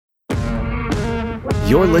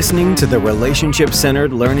You're listening to the Relationship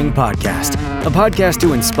Centered Learning Podcast, a podcast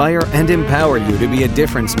to inspire and empower you to be a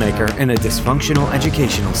difference maker in a dysfunctional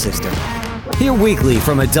educational system. Hear weekly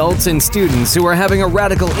from adults and students who are having a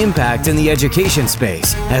radical impact in the education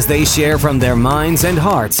space as they share from their minds and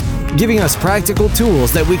hearts, giving us practical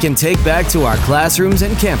tools that we can take back to our classrooms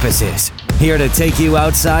and campuses. Here to take you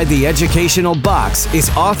outside the educational box is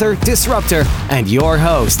author, disruptor, and your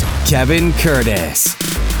host, Kevin Curtis.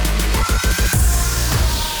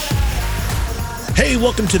 Hey,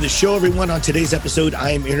 welcome to the show, everyone. On today's episode,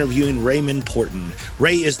 I am interviewing Raymond Porton.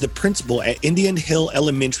 Ray is the principal at Indian Hill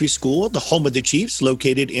Elementary School, the home of the Chiefs,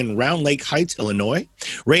 located in Round Lake Heights, Illinois.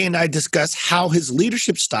 Ray and I discuss how his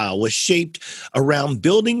leadership style was shaped around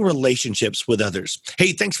building relationships with others.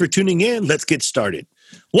 Hey, thanks for tuning in. Let's get started.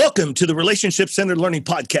 Welcome to the Relationship Centered Learning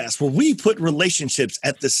Podcast, where we put relationships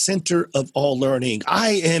at the center of all learning.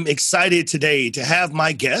 I am excited today to have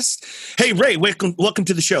my guest. Hey, Ray, welcome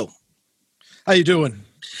to the show. How you doing?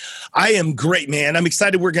 I am great, man. I'm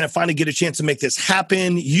excited we're going to finally get a chance to make this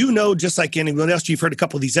happen. You know, just like anyone else, you've heard a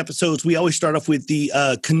couple of these episodes. We always start off with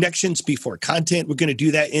the connections before content. We're going to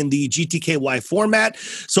do that in the GTKY format.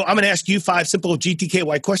 So I'm going to ask you 5 simple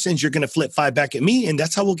GTKY questions. You're going to flip 5 back at me, and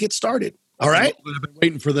that's how we'll get started. All right? I've been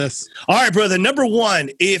waiting for this. All right, brother. Number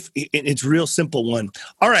 1, it's a real simple one.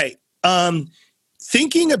 All right.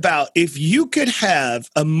 Thinking about if you could have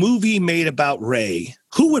a movie made about Ray,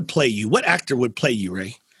 who would play you? What actor would play you,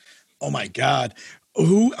 Ray? Oh, my God.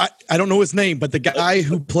 I don't know his name, but the guy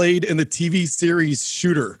who played in the TV series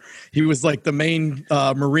Shooter. He was like the main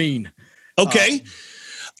Marine. Okay.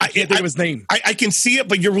 I can't think of his name. I can see it,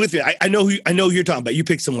 but you're with me. I know who you're talking about. You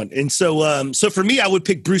pick someone. And so for me, I would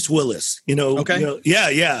pick Bruce Willis. Okay.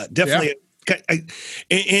 Yeah, definitely. Yeah.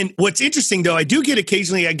 And what's interesting, though, I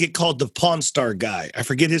get called the Pawn Star guy. I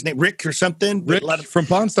forget his name, Rick or something. Rick from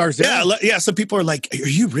Pawn Stars. Yeah. Some people are like, "Are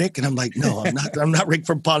you Rick?" And I'm like, "No, I'm not. I'm not Rick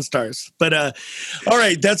from Pawn Stars." But all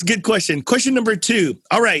right, that's a good question. Question number 2.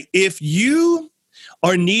 All right, if you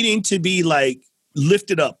are needing to be like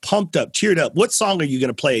lifted up, pumped up, cheered up, what song are you going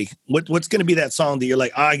to play? What's going to be that song that you're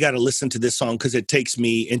like, I got to listen to this song because it takes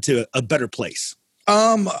me into a better place?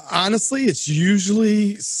 Honestly, it's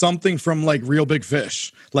usually something from like Real Big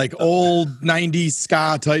Fish, like old 90s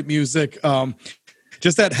ska type music.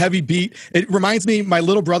 Just that heavy beat. It reminds me, my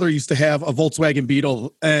little brother used to have a Volkswagen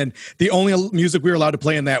Beetle, and the only music we were allowed to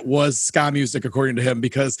play in that was ska music, according to him,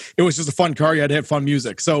 because it was just a fun car. You had to have fun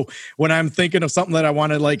music. So when I'm thinking of something that I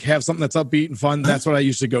want to like have something that's upbeat and fun, that's what I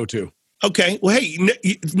usually go to. Okay. Well, hey,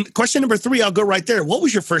 question number 3, I'll go right there. What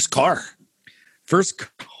was your first car? First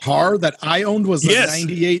car that I owned was a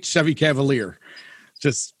 98 Chevy Cavalier.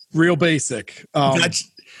 Just real basic.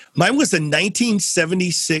 Mine was a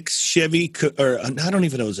 1976 Chevy, or I don't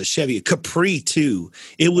even know it was a Chevy, a Capri 2.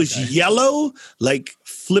 It was yellow, like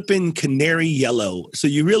flipping canary yellow. So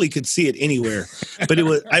you really could see it anywhere. But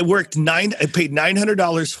I paid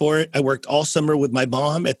 $900 for it. I worked all summer with my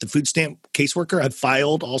mom at the food stamp caseworker. I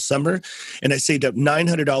filed all summer, and I saved up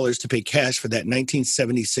 $900 to pay cash for that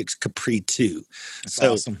 1976 Capri 2. That's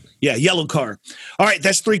awesome. Yeah, yellow car. All right,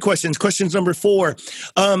 that's 3 questions. Questions number 4.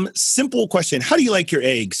 Simple question. How do you like your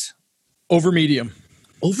eggs? Over medium.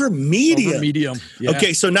 Over medium. Yeah.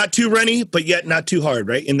 Okay, so not too runny, but yet not too hard,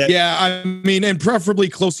 right? Yeah, I mean, and preferably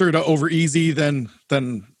closer to over easy than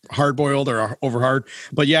hard boiled or over hard.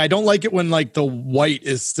 But yeah, I don't like it when like the white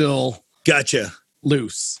is still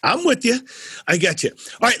loose. I'm with you. I got you.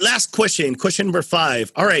 All right, last question. Question number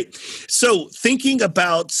 5. All right. So thinking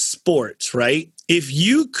about sports, right? If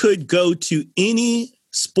you could go to any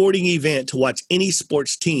sporting event to watch any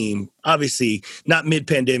sports team, obviously not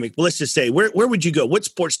mid-pandemic, but let's just say, where would you go? What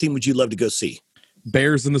sports team would you love to go see?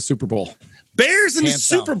 Bears in the Super Bowl. Bears in the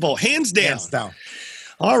Super Bowl, hands down. Hands down.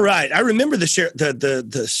 All right. I remember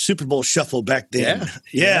the Super Bowl shuffle back then.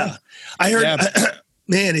 Yeah. I heard,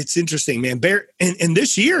 man, it's interesting, man. And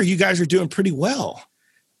this year, you guys are doing pretty well.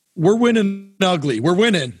 We're winning ugly. We're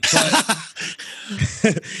winning.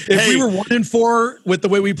 If we were 1-4 with the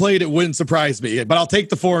way we played, it wouldn't surprise me. But I'll take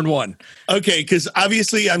the 4-1. Okay, because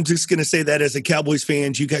obviously I'm just going to say that as a Cowboys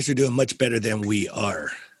fan, you guys are doing much better than we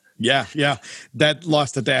are. Yeah. That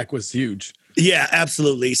loss to Dak was huge. Yeah,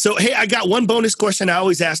 absolutely. So, hey, I got one bonus question. I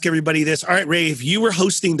always ask everybody this. All right, Ray, if you were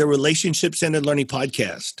hosting the Relationship Centered Learning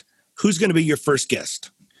Podcast, who's going to be your first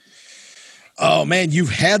guest? Oh, man,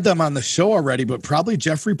 you've had them on the show already, but probably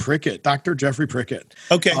Jeffrey Prickett, Dr. Jeffrey Prickett.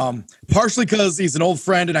 Okay. Partially because he's an old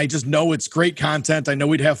friend, and I just know it's great content. I know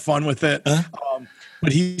we'd have fun with it.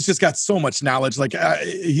 But he's just got so much knowledge. Like,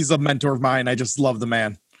 he's a mentor of mine. I just love the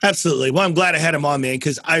man. Absolutely. Well, I'm glad I had him on, man,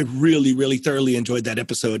 because I really, really thoroughly enjoyed that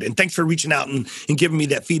episode. And thanks for reaching out and giving me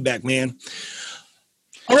that feedback, man.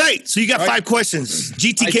 All right. So you got 5 questions.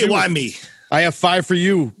 GTKY me. I have 5 for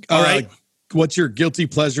you. All right. What's your guilty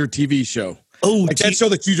pleasure TV show? Oh, like that show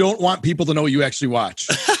that you don't want people to know you actually watch.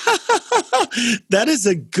 That is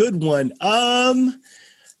a good one. Oh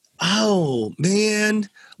man.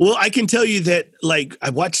 Well, I can tell you that like I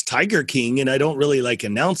watched Tiger King and I don't really like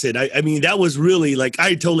announce it. I mean, that was really like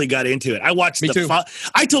I totally got into it. I watched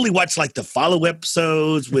I totally watched like the follow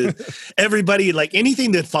episodes with everybody, like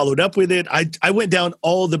anything that followed up with it. I went down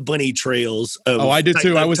all the bunny trails. I did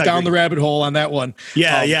too. I was down the rabbit hole on that one.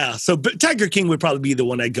 Yeah. So but Tiger King would probably be the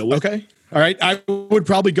one I'd go with. Okay. All right. I would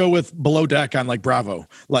probably go with Below Deck on like Bravo.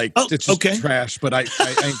 Like it's just trash, but I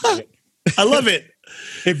enjoy it. I love it.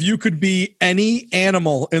 If you could be any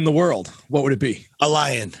animal in the world, what would it be? A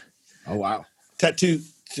lion. Oh, wow. Tattoo.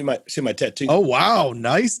 See my tattoo. Oh, wow.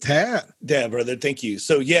 Nice tat. Yeah, brother. Thank you.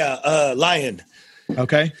 So, yeah, lion.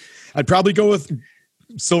 Okay. I'd probably go with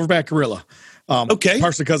silverback gorilla. Okay.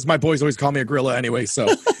 Partially because my boys always call me a gorilla anyway, so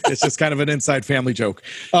it's just kind of an inside family joke.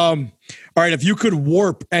 All right. If you could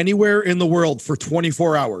warp anywhere in the world for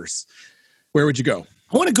 24 hours, where would you go?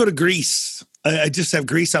 I want to go to Greece. I just have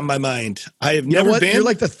Greece on my mind. I have never been. You're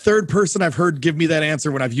like the third person I've heard give me that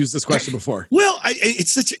answer when I've used this question before. Well,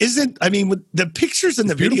 with the pictures and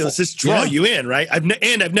the videos just draw you in, right? I've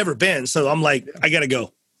never been, so I'm like, I got to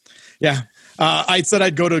go. Yeah. I said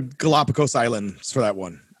I'd go to Galapagos Islands for that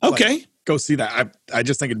one. Okay. Like, go see that. I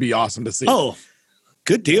just think it'd be awesome to see. Oh,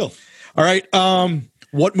 good deal. All right.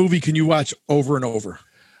 What movie can you watch over and over?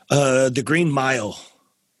 The Green Mile.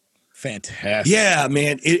 Fantastic. Yeah,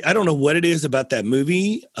 man. I don't know what it is about that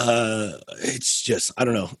movie. It's just, I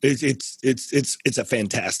don't know. It's a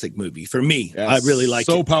fantastic movie for me. I really like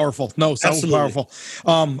it. So powerful. No, so Absolutely. powerful.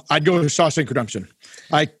 I'd go to Shawshank Redemption.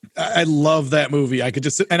 I love that movie. I could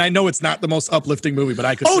just, and I know it's not the most uplifting movie, but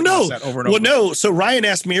I could watch that over and over. Well, no. So Ryan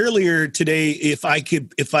asked me earlier today if I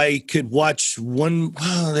could watch one.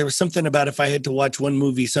 Oh, there was something about if I had to watch one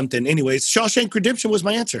movie, something. Anyways, Shawshank Redemption was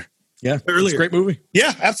my answer. Yeah, it's a great movie.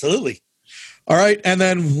 Yeah, absolutely. All right, and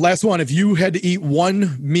then last one. If you had to eat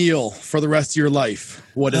one meal for the rest of your life,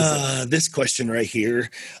 what is it? This question right here.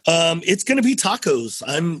 It's going to be tacos.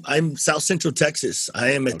 I'm South Central Texas.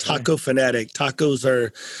 I am a taco fanatic. Tacos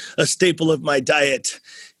are a staple of my diet,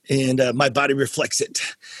 and my body reflects it.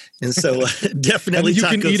 And so definitely and you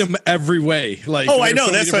tacos. can eat them every way. Like, I know.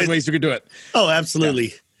 That's different ways you could do it. Oh, absolutely.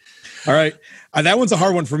 Yeah. All right. That one's a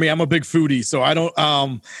hard one for me. I'm a big foodie, so I don't.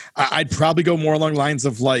 I'd probably go more along the lines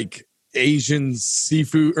of like Asian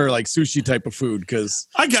seafood or like sushi type of food because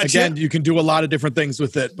you can do a lot of different things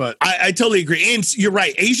with it. But I totally agree, and you're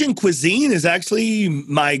right. Asian cuisine is actually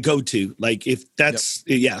my go-to. Like if that's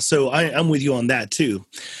so I'm with you on that too.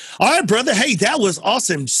 All right, brother. Hey, that was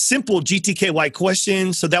awesome. Simple GTKY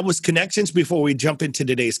questions. So that was connections before we jump into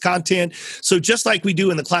today's content. So just like we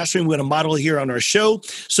do in the classroom, we're going to model here on our show.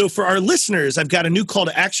 So for our listeners, I've got a new call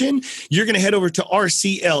to action. You're going to head over to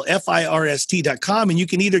rclfirst.com and you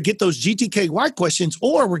can either get those GTKY questions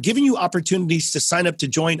or we're giving you opportunities to sign up to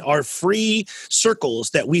join our free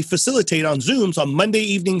circles that we facilitate on Zooms on Monday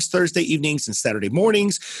evenings, Thursday evenings, and Saturday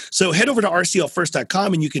mornings. So head over to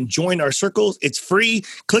rclfirst.com and you can join our circles. It's free.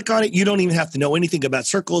 Click on it. You don't even have to know anything about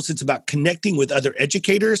circles. It's about connecting with other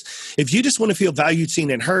educators. If you just want to feel valued,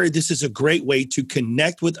 seen, and heard, this is a great way to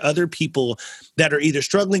connect with other people that are either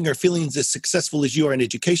struggling or feeling as successful as you are in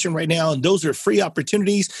education right now. And those are free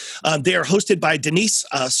opportunities. They are hosted by Denise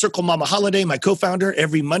Circle Mama Holiday, my co-founder,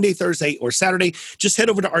 every Monday, Thursday, or Saturday. Just head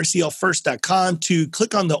over to rclfirst.com to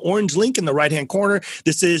click on the orange link in the right-hand corner.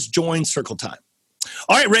 This is Join Circle Time.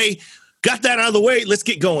 All right, Ray. Got that out of the way. Let's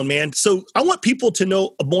get going, man. So I want people to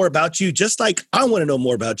know more about you, just like I want to know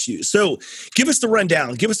more about you. So give us the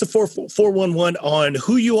rundown. Give us the 411 on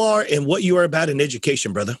who you are and what you are about in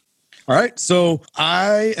education, brother. All right. So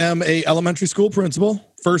I am a elementary school principal.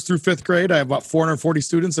 1st through 5th grade. I have about 440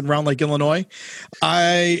 students in Round Lake, Illinois.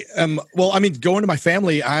 Going to my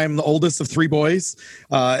family, I'm the oldest of 3 boys.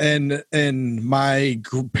 And my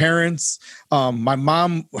parents, my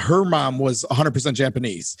mom, her mom was 100%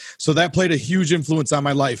 Japanese. So that played a huge influence on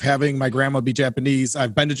my life, having my grandma be Japanese.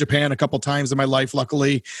 I've been to Japan a couple times in my life,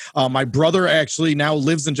 luckily. My brother actually now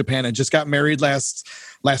lives in Japan and just got married last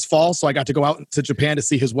fall. So I got to go out to Japan to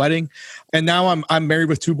see his wedding. And now I'm married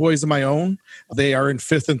with 2 boys of my own. They are in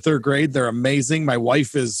 5th and 3rd grade. They're amazing. My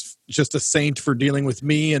wife is just a saint for dealing with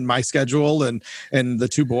me and my schedule and the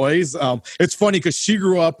 2 boys. It's funny because she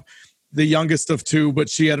grew up the youngest of 2, but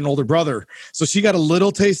she had an older brother. So she got a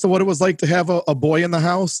little taste of what it was like to have a boy in the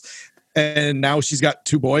house. And now she's got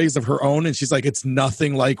 2 boys of her own. And she's like, it's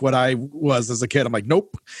nothing like what I was as a kid. I'm like,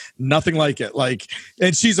 nope, nothing like it.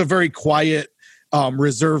 And she's a very quiet,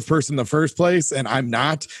 reserved person in the first place, and I'm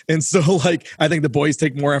not. And so like, I think the boys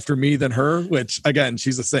take more after me than her, which again,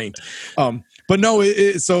 she's a saint. But no,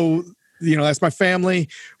 so, that's my family.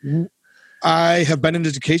 I have been in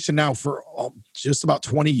education now for just about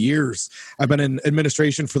 20 years. I've been in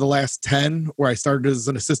administration for the last 10, where I started as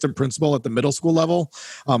an assistant principal at the middle school level.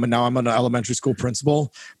 And now I'm an elementary school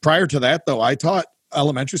principal. Prior to that, though, I taught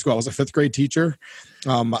elementary school. I was a 5th grade teacher.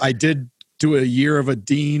 I did do a year of a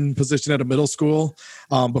dean position at a middle school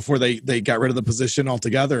before they got rid of the position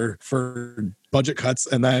altogether for budget cuts.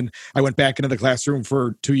 And then I went back into the classroom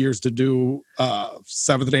for 2 years to do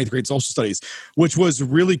 7th and 8th grade social studies, which was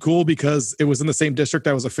really cool because it was in the same district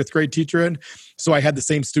I was a 5th grade teacher in. So I had the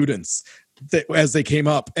same students as they came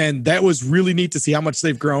up. And that was really neat to see how much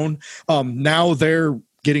they've grown. Now they're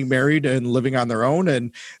getting married and living on their own.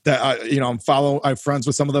 And that, I'm friends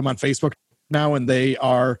with some of them on Facebook now, and they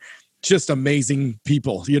are just amazing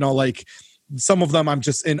people. Like some of them I'm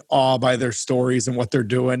just in awe by their stories and what they're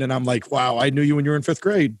doing. And I'm like, wow, I knew you when you were in 5th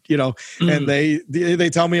grade, and they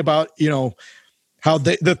tell me about, how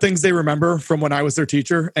the things they remember from when I was their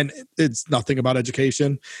teacher. And it's nothing about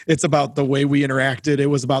education. It's about the way we interacted. It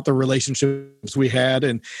was about the relationships we had.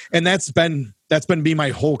 And that's been me my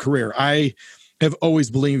whole career. I have always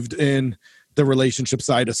believed in the relationship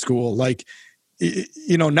side of school. Like,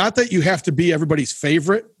 not that you have to be everybody's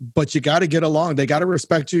favorite, but you got to get along. They got to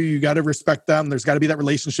respect you. You got to respect them. There's got to be that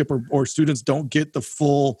relationship, or students don't get the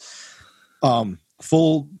full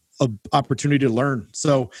opportunity to learn.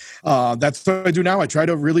 So that's what I do now. I try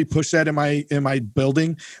to really push that in my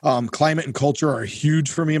building. Climate and culture are huge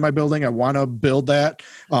for me in my building. I want to build that.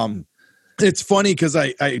 It's funny because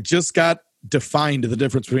I just got defined the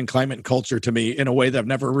difference between climate and culture to me in a way that I've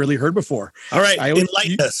never really heard before. All right,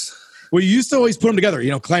 enlighten us. Well, you used to always put them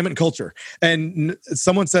together, climate and culture. And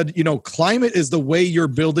someone said, climate is the way you're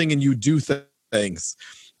building and you do things.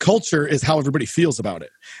 Culture is how everybody feels about it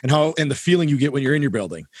and the feeling you get when you're in your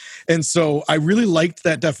building. And so I really liked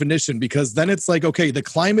that definition, because then it's like, okay, the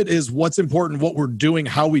climate is what's important, what we're doing,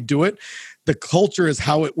 how we do it. The culture is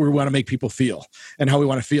how we want to make people feel and how we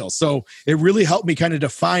want to feel. So it really helped me kind of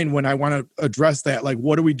define when I want to address that, like,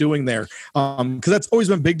 what are we doing there? Because that's always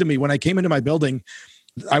been big to me. When I came into my building,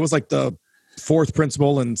 I was like the 4th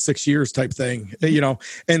principal in 6 years type thing,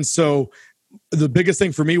 And so the biggest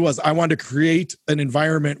thing for me was I wanted to create an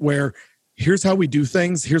environment where here's how we do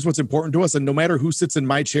things. Here's what's important to us. And no matter who sits in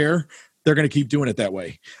my chair, they're going to keep doing it that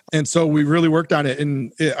way. And so we really worked on it.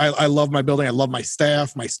 And I love my building. I love my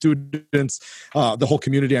staff, my students, the whole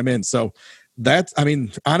community I'm in. So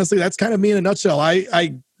honestly, that's kind of me in a nutshell.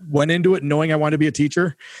 I went into it knowing I wanted to be a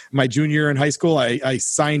teacher. My junior year in high school, I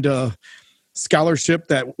signed a scholarship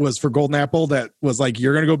that was for Golden Apple that was like,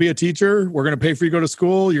 you're going to go be a teacher. We're going to pay for you to go to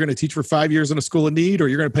school. You're going to teach for 5 years in a school of need, or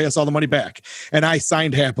you're going to pay us all the money back. And I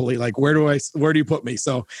signed happily, like, where do you put me?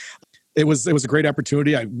 So it was a great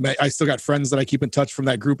opportunity. I still got friends that I keep in touch from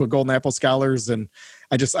that group of Golden Apple scholars. And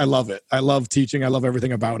I love it. I love teaching. I love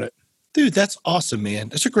everything about it. Dude, that's awesome, man.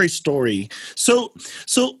 That's a great story. So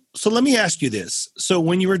let me ask you this. So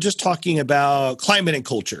when you were just talking about climate and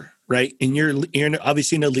culture, right? And you're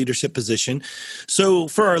obviously in a leadership position. So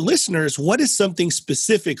for our listeners, what is something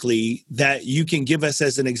specifically that you can give us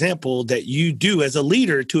as an example that you do as a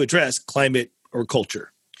leader to address climate or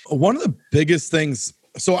culture? One of the biggest things,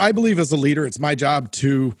 so I believe as a leader, it's my job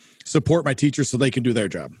to support my teachers so they can do their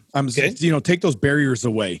job. Take those barriers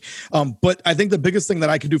away. But I think the biggest thing that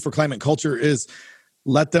I can do for climate and culture is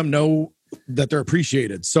let them know that they're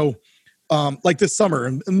appreciated. So like this summer,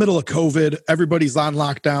 in the middle of COVID, everybody's on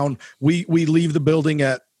lockdown. We leave the building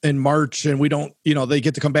in March, and we don't, they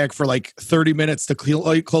get to come back for like 30 minutes to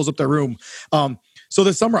close up their room. So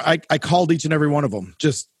this summer, I called each and every one of them.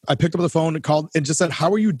 I picked up the phone and called and just said,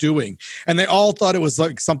 how are you doing? And they all thought it was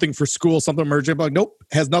like something for school, something emergent. I'm like, nope,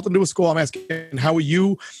 has nothing to do with school. I'm asking, how are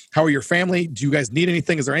you? How are your family? Do you guys need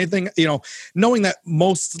anything? Is there anything, knowing that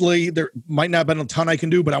mostly there might not have been a ton I can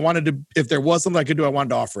do, but I wanted to, if there was something I could do, I wanted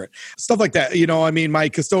to offer it. Stuff like that. My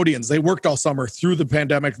custodians, they worked all summer through the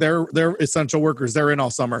pandemic. They're essential workers. They're in all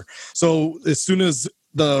summer. So as soon as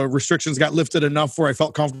the restrictions got lifted enough where I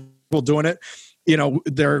felt comfortable doing it,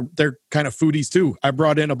 they're kind of foodies too. I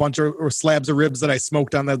brought in a bunch of slabs of ribs that I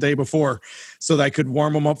smoked on the day before so that I could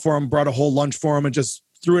warm them up for them, brought a whole lunch for them, and just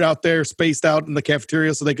threw it out there, spaced out in the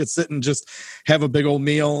cafeteria so they could sit and just have a big old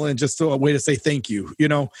meal, and just a way to say thank you.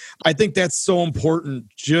 I think that's so important.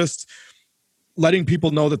 Just letting people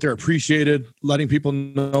know that they're appreciated, letting people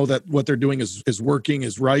know that what they're doing is working,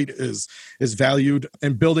 is right, is valued,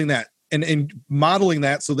 and building that. And modeling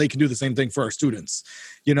that so they can do the same thing for our students.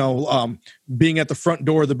 being at the front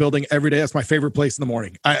door of the building every day. That's my favorite place in the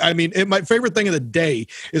morning. My favorite thing of the day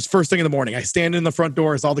is first thing in the morning. I stand in the front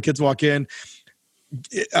door as all the kids walk in.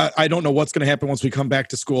 I don't know what's going to happen once we come back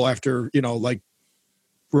to school after,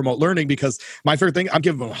 remote learning, because my favorite thing, I'm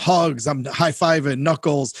giving them hugs, I'm high-fiving,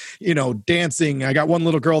 knuckles, dancing. I got one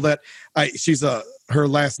little girl that her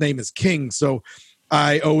last name is King. So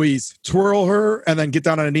I always twirl her and then get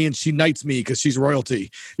down on a knee and she knights me because she's royalty,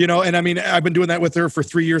 I've been doing that with her for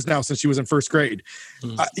 3 years now since she was in first grade.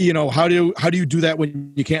 How do you do that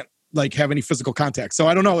when you can't have any physical contact? So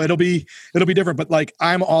I don't know, it'll be different, but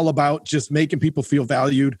I'm all about just making people feel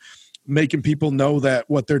valued, making people know that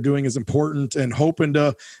what they're doing is important, and hoping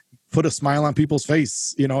to put a smile on people's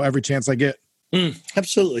face, every chance I get.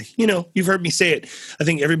 Absolutely. You've heard me say it. I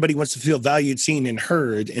think everybody wants to feel valued, seen, and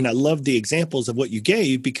heard. And I love the examples of what you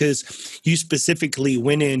gave, because you specifically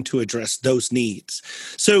went in to address those needs.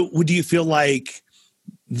 So do you feel like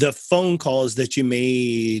the phone calls that you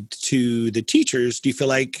made to the teachers,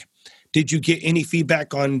 did you get any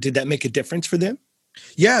feedback on, did that make a difference for them?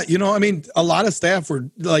 Yeah. A lot of staff were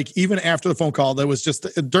even after the phone call, that was just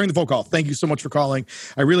during the phone call, thank you so much for calling,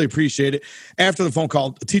 I really appreciate it. After the phone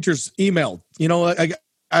call, the teachers emailed,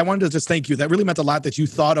 I wanted to just thank you. That really meant a lot that you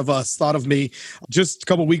thought of us, thought of me. Just a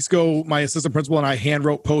couple of weeks ago, my assistant principal and I hand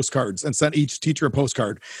wrote postcards and sent each teacher a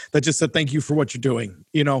postcard that just said, thank you for what you're doing.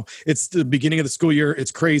 It's the beginning of the school year.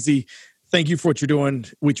 It's crazy. Thank you for what you're doing.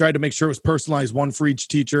 We tried to make sure it was personalized, one for each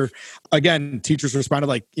teacher. Again, teachers responded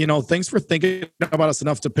thanks for thinking about us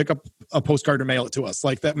enough to pick up a postcard or mail it to us.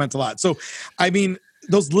 That meant a lot. So,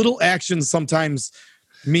 those little actions sometimes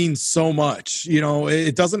mean so much.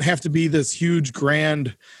 It doesn't have to be this huge,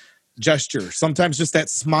 grand gesture. Sometimes just that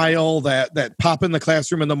smile, that pop in the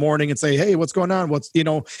classroom in the morning and say, hey, what's going on?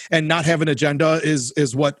 And not have an agenda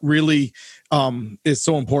is what really is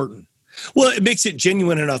so important. Well, it makes it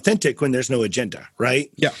genuine and authentic when there's no agenda,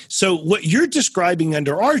 right? Yeah. So what you're describing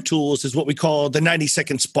under our tools is what we call the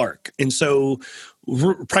 90-second spark. And so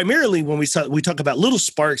primarily when we talk about little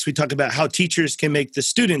sparks, we talk about how teachers can make the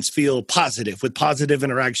students feel positive with positive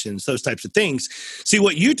interactions, those types of things. See,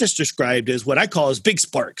 what you just described is what I call as big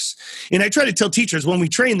sparks. And I try to tell teachers when we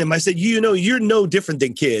train them, I said, you're no different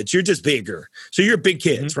than kids. You're just bigger. So you're big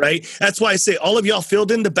kids, right? That's why I say all of y'all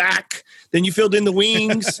filled in the back, then you filled in the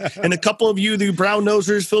wings, and a couple of you, the brown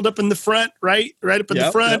nosers, filled up in the front, right up in the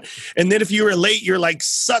front. Yep. And then if you were late, you're like,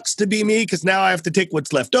 sucks to be me, because now I have to take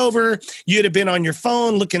what's left over. You'd have been on your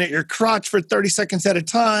phone looking at your crotch for 30 seconds at a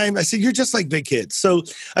time. I said, you're just like big kids. So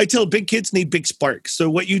I tell big kids need big sparks. So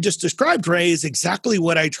what you just described, Ray, is exactly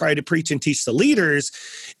what I try to preach and teach the leaders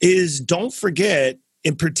is don't forget,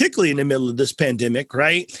 and particularly in the middle of this pandemic,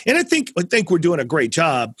 right? And I think we're doing a great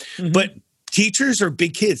job, but teachers are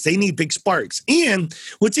big kids. They need big sparks. And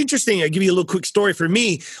what's interesting, I'll give you a little quick story for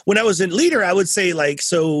me. When I was a leader, I would say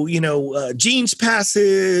jeans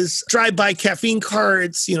passes, drive-by caffeine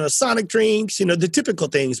carts, Sonic drinks, the typical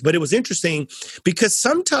things. But it was interesting because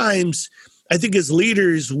sometimes I think as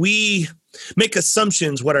leaders, we make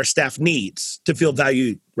assumptions what our staff needs to feel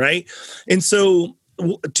valued, right? And so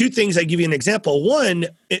two things, I give you an example. One,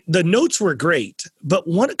 the notes were great, but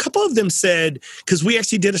a couple of them said, because we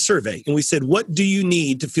actually did a survey and we said, what do you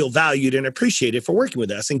need to feel valued and appreciated for working with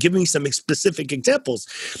us? And give me some specific examples.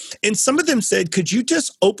 And some of them said, could you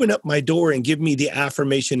just open up my door and give me the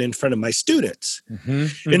affirmation in front of my students?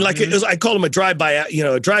 And I call them a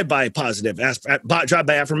drive-by positive,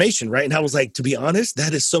 drive-by affirmation, right? And I was like, to be honest,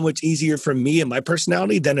 that is so much easier for me and my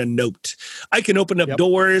personality than a note. I can open up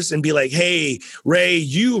doors and be like, hey, Ray,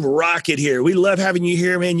 you rock it here. We love having you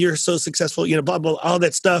here, man. You're so successful, blah, blah, all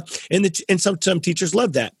that stuff. And some teachers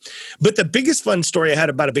love that. But the biggest fun story I had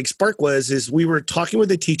about a big spark is we were talking with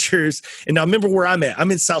the teachers. And now remember where I'm at. I'm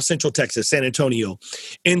in South Central Texas, San Antonio.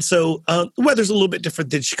 And so weather's a little bit different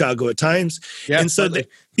than Chicago at times. Yeah, and so,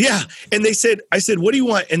 I said, what do you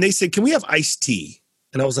want? And they said, can we have iced tea?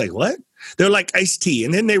 And I was like, what? They're like iced tea.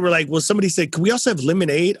 And then they were like, well, somebody said, can we also have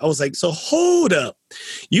lemonade? I was like, so hold up.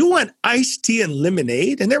 You want iced tea and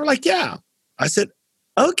lemonade? And they were like, yeah. I said,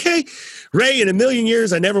 okay, Ray, in a million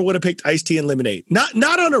years, I never would have picked iced tea and lemonade. Not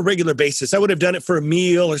on a regular basis. I would have done it for a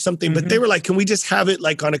meal or something, but they were like, can we just have it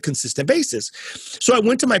on a consistent basis? So I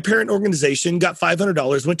went to my parent organization, got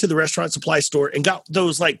 $500, went to the restaurant supply store and got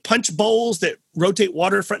those punch bowls that rotate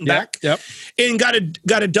water front and back. Yep. And got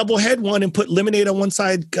a double head one and put lemonade on one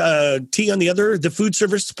side, tea on the other. The food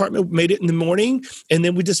service department made it in the morning. And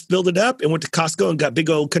then we just filled it up and went to Costco and got big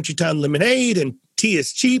old Country Town lemonade, and tea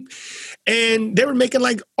is cheap. And they were making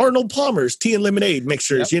Arnold Palmer's tea and lemonade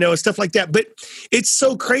mixtures, and stuff like that. But it's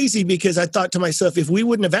so crazy because I thought to myself, if we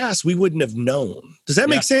wouldn't have asked, we wouldn't have known. Does that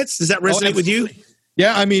make sense? Does that resonate with you?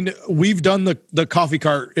 Yeah, I mean, we've done the coffee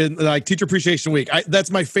cart in like Teacher Appreciation Week. That's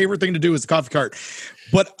my favorite thing to do is the coffee cart.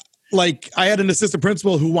 But like, I had an assistant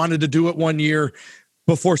principal who wanted to do it one year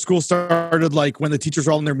before school started, like when the teachers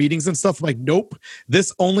were all in their meetings and stuff. I'm like, nope,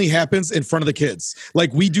 this only happens in front of the kids.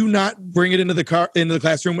 Like, we do not bring it into the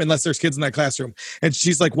classroom unless there's kids in that classroom. And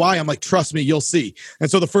she's like, why? I'm like, trust me, you'll see. And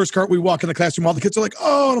so the first cart we walk in the classroom, all the kids are like,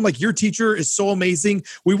 oh, and I'm like, your teacher is so amazing.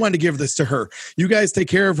 We want to give this to her. You guys take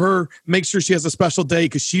care of her. Make sure she has a special day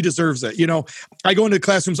because she deserves it. You know, I go into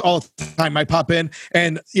classrooms all the time. I pop in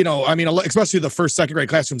and, you know, I mean, especially the first, second grade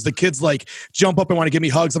classrooms, the kids like jump up and want to give me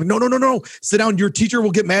hugs. I'm like, no, sit down. Your teacher will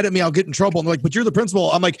get mad at me. I'll get in trouble. And they're like, but you're the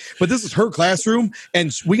principal. I'm like, but this is her classroom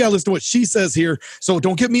and we got to listen to what she says here. So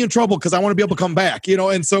don't get me in trouble because I want to be able to come back, you know?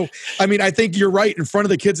 And so, I mean, I think you're right. In front of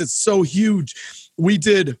the kids, it's so huge. We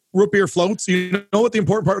did root beer floats. You know what the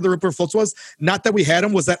important part of the root beer floats was? Not that we had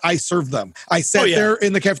them, was that I served them. I sat there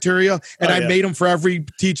in the cafeteria and I made them for every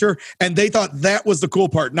teacher. And they thought that was the cool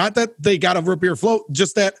part. Not that they got a root beer float,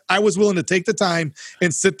 just that I was willing to take the time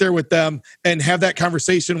and sit there with them and have that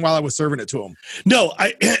conversation while I was serving it to them. No,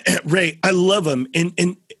 Ray, I love them.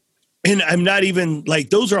 And I'm not even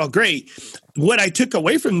like, those are all great. What I took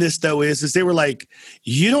away from this though is they were like,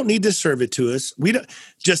 you don't need to serve it to us. We don't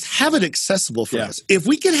just have it accessible for us. If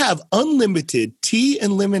we could have unlimited tea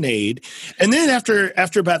and lemonade. And then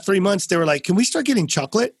after about 3 months, they were like, can we start getting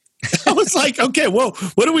chocolate? I was like, okay, whoa,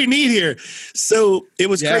 what do we need here? So it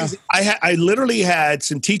was crazy. I literally had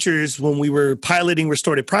some teachers when we were piloting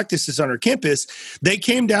restorative practices on our campus, they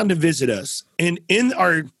came down to visit us. And in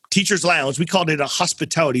our teacher's lounge, we called it a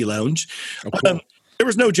hospitality lounge. Oh, cool. There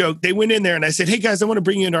was no joke. They went in there and I said, hey guys, I want to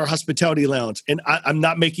bring you in our hospitality lounge. And I'm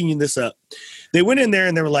not making this up. They went in there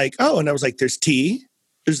and they were like, oh, and I was like, there's tea,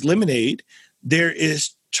 there's lemonade, there is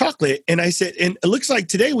chocolate. And I said, and it looks like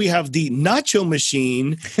today we have the nacho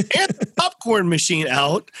machine and the popcorn machine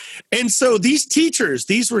out. And so these teachers,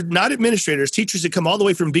 these were not administrators, teachers that come all the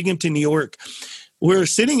way from Binghamton, New York, were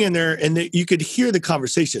sitting in there and you could hear the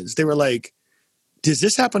conversations. They were like, does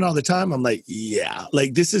this happen all the time? I'm like, yeah,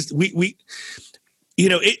 like this is, we you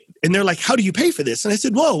know, it, and they're like, how do you pay for this? And I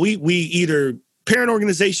said, well, we either parent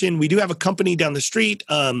organization, we do have a company down the street,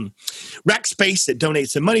 Rack Space, that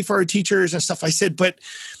donates some money for our teachers and stuff. I said, but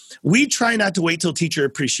we try not to wait till teacher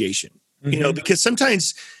appreciation, you know, because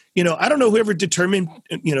sometimes, you know, I don't know whoever determined,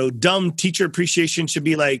 you know, dumb teacher appreciation should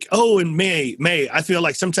be like, oh, in May, I feel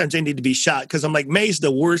like sometimes they need to be shot because I'm like, May's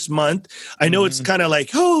the worst month. I know it's kind of like,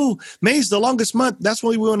 oh, May's the longest month. That's why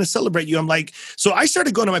we want to celebrate you. I'm like, so I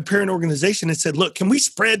started going to my parent organization and said, look, can we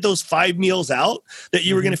spread those 5 meals out that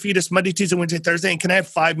you were going to feed us Monday, Tuesday, Wednesday, Thursday? And can I have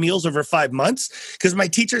 5 meals over 5 months? Because my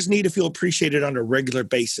teachers need to feel appreciated on a regular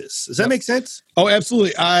basis. Does that make sense? Oh,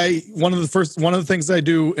 absolutely. One of the things I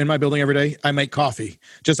do in my building every day, I make coffee.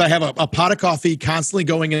 I have a pot of coffee constantly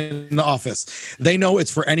going in the office. They know it's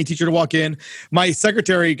for any teacher to walk in. My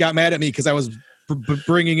secretary got mad at me because I was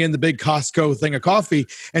bringing in the big Costco thing of coffee.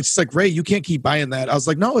 And she's like, Ray, you can't keep buying that. I was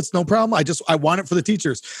like, no, it's no problem. I want it for the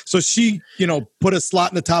teachers. So she, you know, put a slot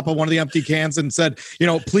in the top of one of the empty cans and said, you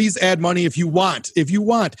know, please add money if you want.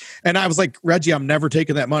 And I was like, Reggie, I'm never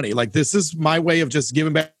taking that money. Like, this is my way of just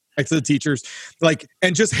giving back to the teachers, like,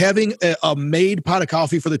 and just having a made pot of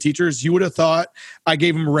coffee for the teachers, you would have thought I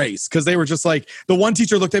gave them a raise because they were just like, the one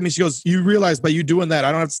teacher looked at me, she goes, you realize by you doing that,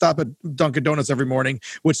 I don't have to stop at Dunkin' Donuts every morning,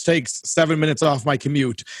 which takes 7 minutes off my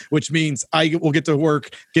commute, which means I will get to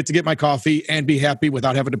work, get my coffee and be happy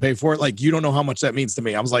without having to pay for it. Like, you don't know how much that means to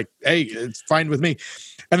me. I was like, hey, it's fine with me.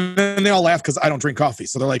 And then they all laugh because I don't drink coffee.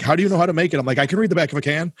 So they're like, how do you know how to make it? I'm like, I can read the back of a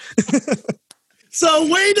can. So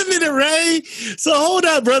wait a minute, Ray. So hold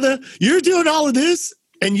on, brother. You're doing all of this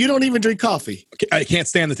and you don't even drink coffee. I can't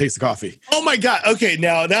stand the taste of coffee. Oh my God. Okay.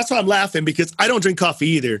 Now that's why I'm laughing because I don't drink coffee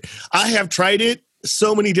either. I have tried it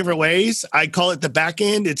so many different ways. I call it the back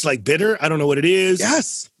end. It's like bitter. I don't know what it is.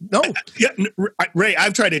 Yes. No. Ray,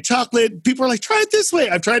 I've tried it chocolate. People are like, try it this way.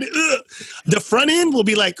 I've tried it. The front end will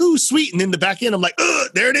be like, ooh, sweet. And then the back end, I'm like,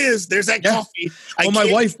 there it is. There's that coffee.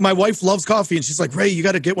 My wife loves coffee and she's like, Ray, you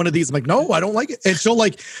got to get one of these. I'm like, no, I don't like it. And she'll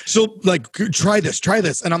like, try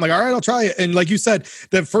this. And I'm like, all right, I'll try it. And like you said,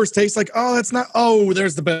 the first taste, like, oh, that's not, oh,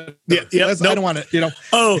 there's the bit. Yeah. I don't want it, you know?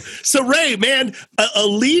 Oh, so Ray, man, a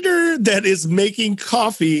leader that is making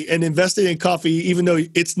coffee and investing in coffee, even though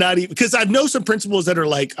it's not even, because I know some principals that are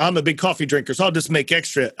like, I'm a big coffee drinker, so I'll just make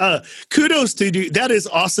extra. Kudos to you. That is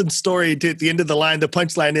awesome story at the end of the line. The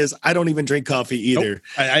punchline is, I don't even drink coffee either. Nope.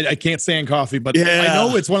 I can't stand coffee, but I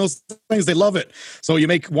know it's one of those things. They love it. So you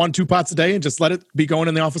make 1-2 pots a day and just let it be going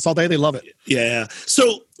in the office all day. They love it. Yeah.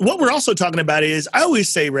 So what we're also talking about is, I always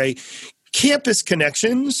say, Ray, campus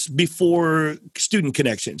connections before student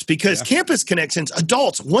connections, because campus connections,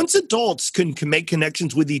 once adults can make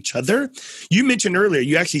connections with each other, you mentioned earlier,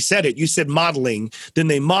 you actually said it, you said modeling, then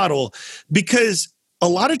they model, because a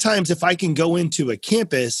lot of times if I can go into a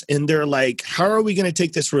campus and they're like, how are we going to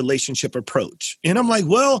take this relationship approach? And I'm like,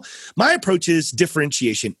 well, my approach is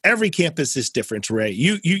differentiation. Every campus is different, Ray.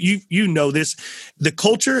 You know this, the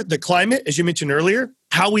culture, the climate, as you mentioned earlier,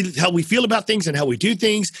 how we feel about things and how we do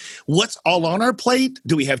things, what's all on our plate.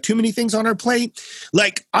 Do we have too many things on our plate?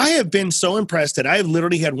 Like, I have been so impressed that I have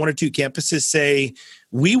literally had one or two campuses say,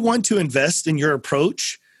 we want to invest in your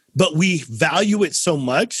approach, but we value it so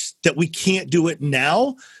much that we can't do it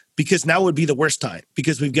now, because now would be the worst time,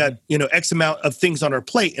 because we've got, X amount of things on our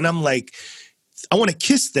plate. And I'm like, I want to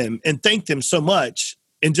kiss them and thank them so much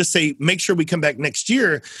and just say, make sure we come back next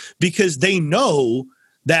year, because they know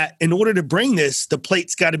that in order to bring this, the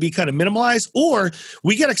plate's got to be kind of minimalized, or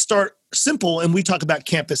we got to start simple and we talk about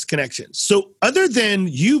campus connections. So other than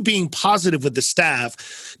you being positive with the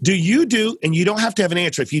staff, do you do, and you don't have to have an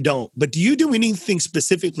answer if you don't, but do you do anything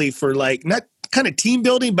specifically for, like, not kind of team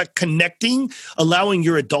building, but connecting, allowing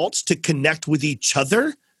your adults to connect with each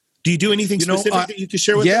other? Do you do anything specific that you can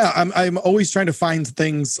share with us? Yeah, I'm always trying to find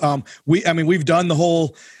things. We've done the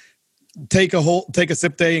whole take a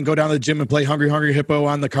sip day and go down to the gym and play Hungry Hippo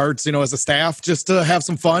on the carts, as a staff, just to have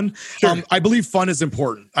some fun. Sure. I believe fun is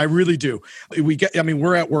important. I really do.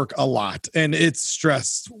 We're at work a lot, and it's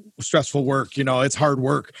stressful work. It's hard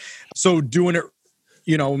work. So doing it,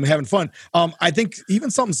 having fun. I think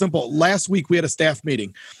even something simple. Last week we had a staff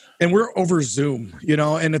meeting, and we're over Zoom,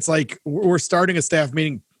 and it's like we're starting a staff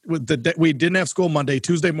meeting. We didn't have school Monday,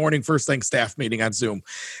 Tuesday morning, first thing, staff meeting on Zoom.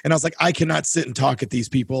 And I was like, I cannot sit and talk at these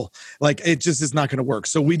people. Like, it just is not going to work.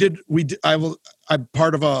 So I'm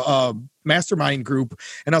part of a mastermind group.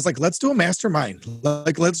 And I was like, let's do a mastermind.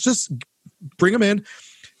 Like, let's just bring them in,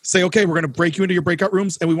 say, okay, we're going to break you into your breakout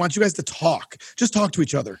rooms, and we want you guys to talk. Just talk to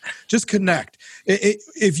each other. Just connect.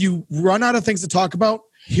 If you run out of things to talk about,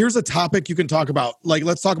 here's a topic you can talk about. Like,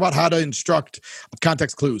 let's talk about how to instruct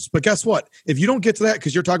context clues. But guess what? If you don't get to that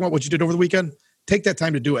because you're talking about what you did over the weekend, take that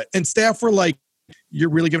time to do it. And staff were like,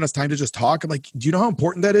 you're really giving us time to just talk? I'm like, do you know how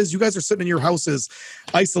important that is? You guys are sitting in your houses,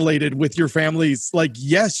 isolated with your families. Like,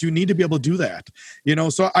 yes, you need to be able to do that.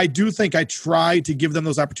 So I do think I try to give them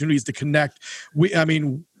those opportunities to connect.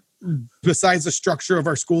 Besides the structure of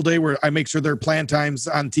our school day, where I make sure their plan times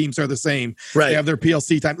on Teams are the same. Right. They have their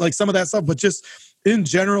PLC time, like some of that stuff, but just in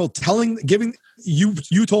general, giving you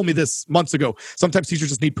told me this months ago. Sometimes teachers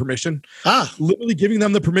just need permission. Literally giving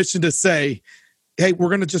them the permission to say, hey, we're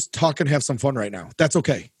going to just talk and have some fun right now. That's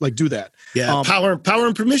okay. Like, do that. Yeah. Power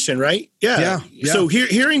and permission, right? Yeah. So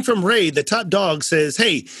hearing from Ray, the top dog, says,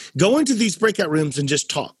 hey, go into these breakout rooms and just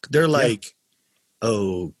talk. They're like,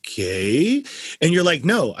 okay. And you're like,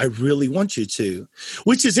 no, I really want you to,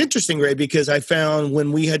 which is interesting, Ray, because I found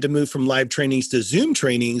when we had to move from live trainings to Zoom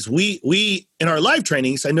trainings, we in our live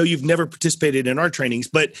trainings, I know you've never participated in our trainings,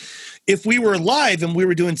 but if we were live and we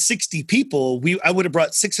were doing 60 people, I would have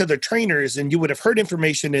brought 6 other trainers, and you would have heard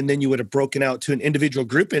information, and then you would have broken out to an individual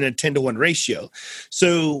group in a 10-to-1 ratio.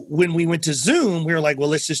 So when we went to Zoom, we were like, well,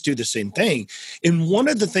 let's just do the same thing. And one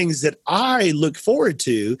of the things that I look forward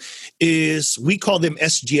to is, we call them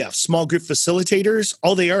SGF, small group facilitators.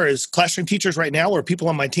 All they are is classroom teachers right now, or people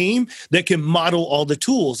on my team that can model all the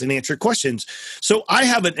tools and answer questions. So I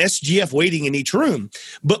have an SGF waiting in each room.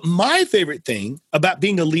 But my favorite thing about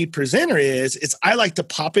being a lead presenter is I like to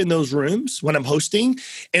pop in those rooms when I'm hosting,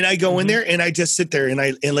 and I go in there and I just sit there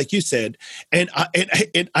and like you said, and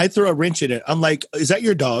I throw a wrench in it. I'm like, is that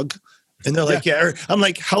your dog? And they're like, yeah. Or I'm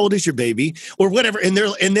like, how old is your baby? Or whatever. And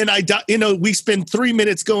then we spend 3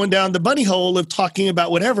 minutes going down the bunny hole of talking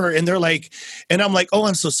about whatever. And they're like, and I'm like, oh,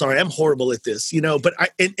 I'm so sorry. I'm horrible at this, but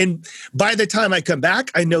and by the time I come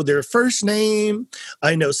back, I know their first name.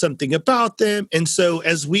 I know something about them. And so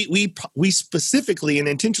as we specifically and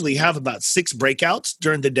intentionally have about 6 breakouts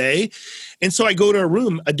during the day. And so I go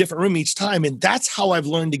to a different room each time. And that's how I've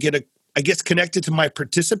learned to get connected to my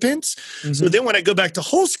participants. Mm-hmm. So then when I go back to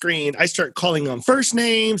whole screen, I start calling on first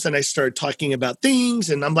names and I start talking about things.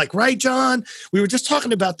 And I'm like, right, John, we were just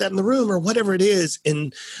talking about that in the room, or whatever it is.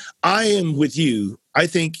 And I am with you. I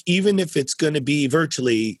think even if it's going to be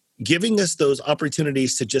virtually, giving us those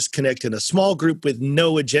opportunities to just connect in a small group with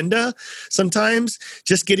no agenda, sometimes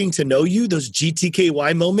just getting to know you, those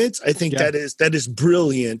GTKY moments, I think that is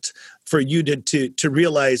brilliant for you to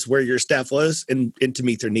realize where your staff was and to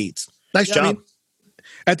meet their needs. Nice job.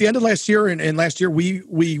 At the end of last year, and last year, we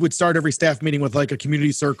would start every staff meeting with like a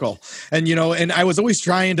community circle. And, and I was always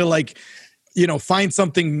trying to find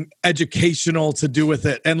something educational to do with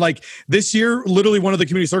it. And like this year, literally one of the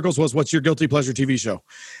community circles was, what's your guilty pleasure TV show?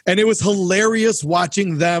 And it was hilarious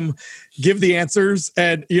watching them give the answers.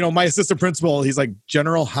 And, my assistant principal, he's like,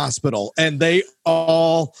 General Hospital. And they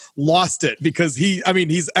all lost it because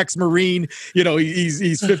he's ex-Marine,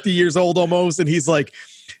 he's 50 years old almost. And he's like,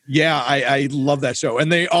 yeah, I love that show.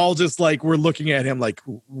 And they all just like were looking at him like,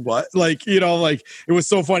 what? Like, it was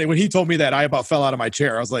so funny. When he told me that, I about fell out of my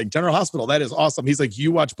chair. I was like, General Hospital, that is awesome. He's like,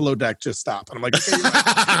 you watch Below Deck, just stop. And I'm like,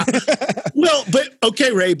 okay, well, but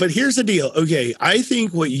okay, Ray, but here's the deal. Okay, I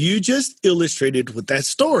think what you just illustrated with that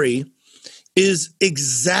story is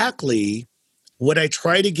exactly what I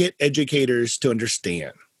try to get educators to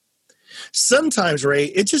understand. Sometimes, Ray,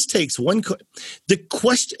 it just takes the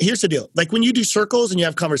question. Here's the deal. Like when you do circles and you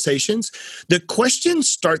have conversations, the questions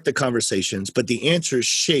start the conversations, but the answers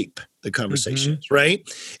shape the conversations, right?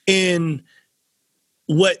 And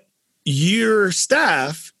what your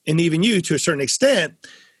staff, and even you to a certain extent,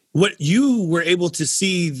 what you were able to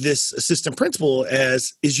see this assistant principal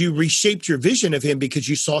as is you reshaped your vision of him because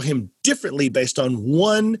you saw him differently based on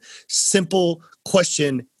one simple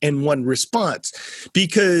question and one response.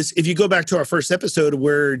 Because if you go back to our first episode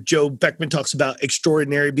where Joe Beckman talks about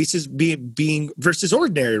extraordinary being versus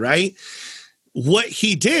ordinary, right? What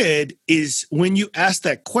he did is when you asked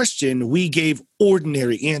that question, we gave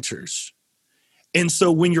ordinary answers. And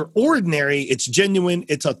so when you're ordinary, it's genuine,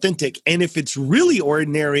 it's authentic. And if it's really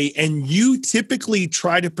ordinary and you typically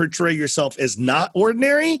try to portray yourself as not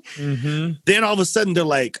ordinary, then all of a sudden they're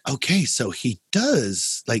like, okay, so he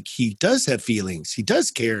does have feelings. He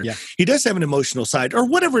does care. Yeah. He does have an emotional side or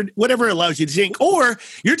whatever allows you to think. Or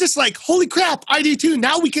you're just like, holy crap, I do too.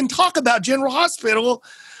 Now we can talk about General Hospital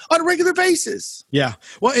on a regular basis. Yeah.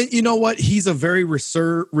 Well, and you know what? He's a very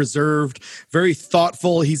reserved, very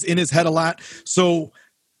thoughtful. He's in his head a lot. So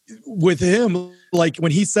with him, like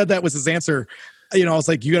when he said that was his answer, I was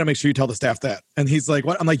like, you got to make sure you tell the staff that. And he's like,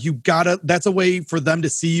 what? I'm like, that's a way for them to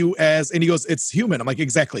see you as, and he goes, it's human. I'm like,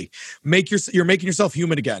 exactly. You're making yourself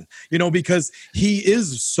human again, because he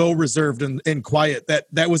is so reserved and quiet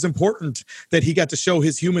that was important that he got to show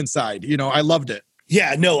his human side. I loved it.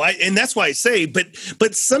 Yeah, no, and that's why I say, but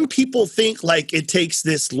some people think like it takes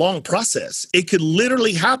this long process. It could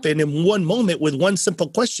literally happen in one moment with one simple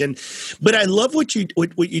question. But I love what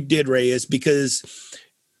you did, Ray, is because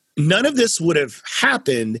none of this would have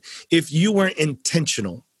happened if you weren't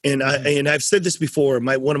intentional. And I've said this before.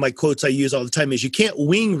 One of my quotes I use all the time is, "You can't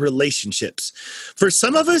wing relationships." For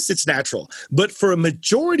some of us, it's natural, but for a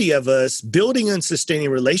majority of us, building and sustaining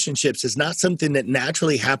relationships is not something that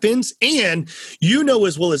naturally happens. And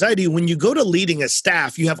as well as I do, when you go to leading a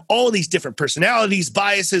staff, you have all these different personalities,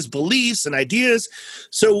 biases, beliefs, and ideas.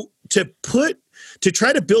 So to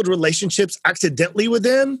try to build relationships accidentally with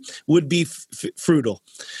them would be fruitful.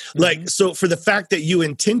 Like, so for the fact that you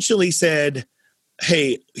intentionally said,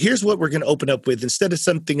 hey, here's what we're going to open up with, instead of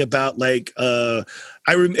something about like,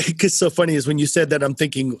 because so funny is when you said that, I'm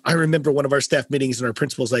thinking, I remember one of our staff meetings and our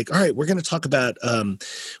principal's like, all right, we're going to talk about,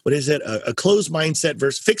 what is it? A closed mindset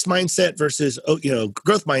versus fixed mindset versus,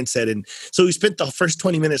 growth mindset. And so we spent the first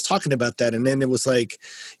 20 minutes talking about that. And then it was like,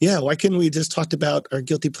 yeah, why couldn't we just talk about our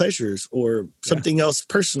guilty pleasures or something else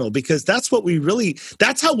personal? Because that's how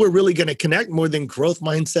we're really going to connect more than growth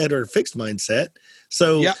mindset or fixed mindset.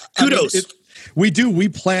 So kudos. We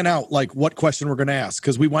plan out like what question we're going to ask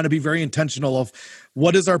because we want to be very intentional of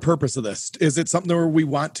what is our purpose of this. Is it something where we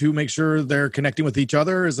want to make sure they're connecting with each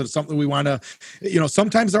other? Is it something we want to,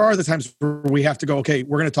 sometimes there are the times where we have to go, okay,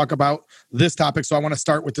 we're going to talk about this topic. So I want to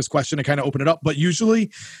start with this question and kind of open it up. But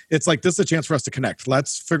usually it's like, this is a chance for us to connect.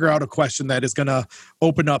 Let's figure out a question that is going to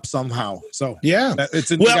open up somehow. So you got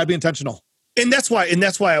to be intentional. And that's why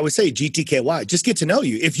I would say GTKY, just get to know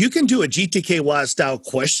you. If you can do a GTKY style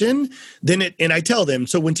question, then and I tell them,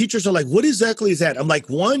 so when teachers are like, what exactly is that? I'm like,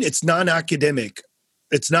 one, it's non-academic.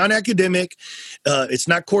 It's non-academic. It's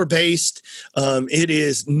not core based. It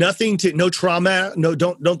is no trauma. No,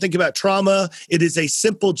 don't think about trauma. It is a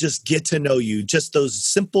simple, just get to know you. Just those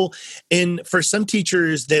simple. And for some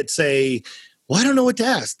teachers that say, well, I don't know what to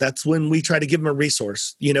ask, that's when we try to give them a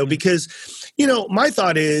resource, because, my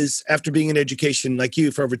thought is, after being in education like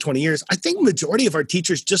you for over 20 years, I think majority of our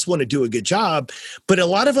teachers just want to do a good job, but a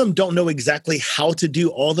lot of them don't know exactly how to do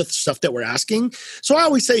all the stuff that we're asking. So I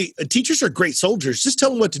always say teachers are great soldiers. Just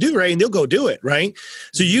tell them what to do, right? And they'll go do it, right?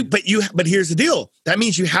 So but here's the deal. That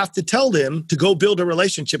means you have to tell them to go build a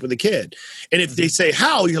relationship with a kid. And if they say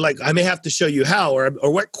how, you're like, I may have to show you how or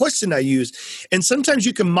what question I use. And sometimes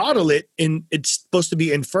you can model it, and it it's supposed to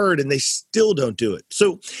be inferred, and they still don't do it.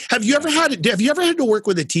 So have you ever had to work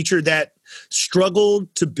with a teacher that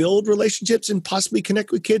struggled to build relationships and possibly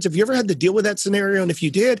connect with kids? Have you ever had to deal with that scenario? And if you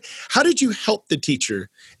did, how did you help the teacher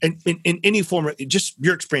in any form of just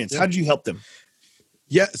your experience? How did you help them?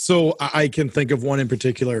 Yeah, so I can think of one in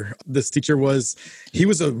particular. This teacher he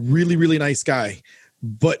was a really, really nice guy,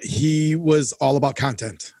 but he was all about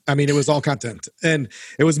content. I mean, it was all content, and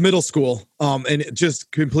it was middle school, and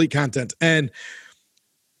just complete content. And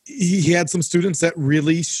he had some students that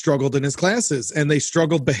really struggled in his classes, and they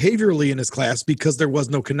struggled behaviorally in his class because there was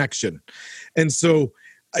no connection. And so,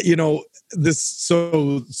 the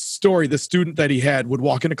student that he had would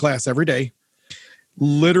walk into class every day,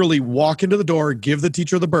 literally walk into the door, give the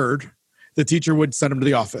teacher the bird. The teacher would send him to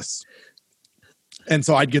the office. And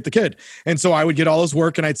so I'd get the kid. And so I would get all his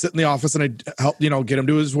work, and I'd sit in the office, and I'd help, get him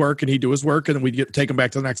do his work, and he'd do his work, and then we'd take him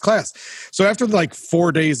back to the next class. So after like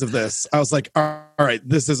 4 days of this, I was like, all right,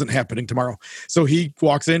 this isn't happening tomorrow. So he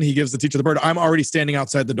walks in, he gives the teacher the bird. I'm already standing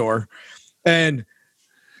outside the door, and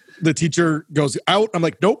the teacher goes out. I'm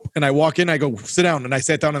like, nope. And I walk in, I go sit down, and I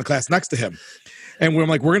sat down in the class next to him. And I'm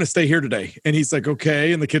like, we're going to stay here today. And he's like,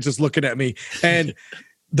 okay. And the kid's just looking at me. And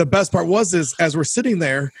the best part is as we're sitting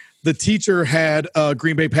there, the teacher had a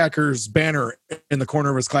Green Bay Packers banner in the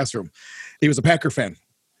corner of his classroom. He was a Packer fan.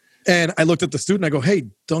 And I looked at the student. I go, hey,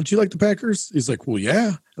 don't you like the Packers? He's like, well, yeah.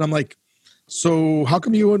 And I'm like, so how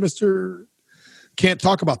come you and Mr. can't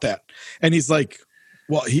talk about that? And he's like,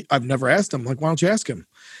 well, I've never asked him. I'm like, why don't you ask him?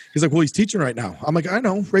 He's like, well, he's teaching right now. I'm like, I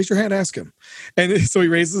know. Raise your hand, ask him. And so he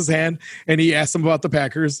raises his hand, and he asks him about the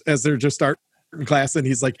Packers as they're just starting class. And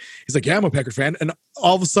he's like, yeah, I'm a Packer fan. And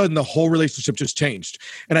all of a sudden, the whole relationship just changed.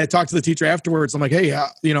 And I talked to the teacher afterwards. I'm like, hey,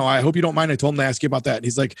 I hope you don't mind. I told him to ask you about that. And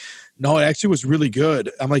he's like, no, it actually was really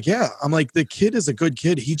good. I'm like, yeah. I'm like, the kid is a good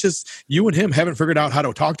kid. You and him haven't figured out how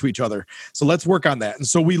to talk to each other. So let's work on that. And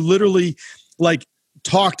so we literally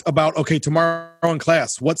talked about, okay, tomorrow in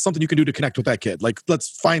class, what's something you can do to connect with that kid? Like, let's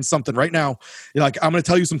find something right now. I'm going to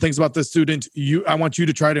tell you some things about this student. I want you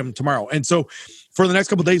to try them tomorrow. And so for the next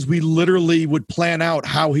couple of days, we literally would plan out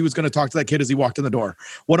how he was going to talk to that kid as he walked in the door.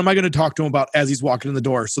 What am I going to talk to him about as he's walking in the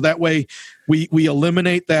door? So that way we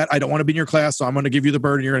eliminate that. I don't want to be in your class, so I'm going to give you the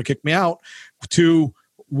bird and you're going to kick me out, to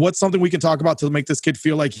what's something we can talk about to make this kid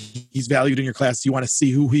feel like he's valued in your class. You want to see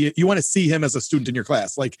you want to see him as a student in your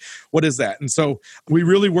class. Like, what is that? And so we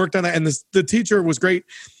really worked on that. And the teacher was great.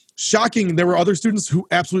 Shocking. There were other students who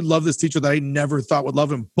absolutely loved this teacher that I never thought would love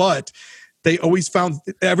him, but they always found,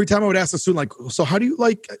 every time I would ask a student, like, so how do you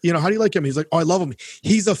like him? He's like, oh, I love him.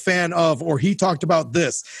 He's a fan of, or he talked about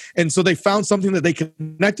this. And so they found something that they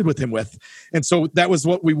connected with him with. And so that was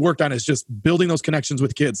what we worked on, is just building those connections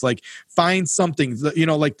with kids. Like, find something that,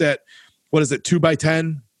 like that, what is it,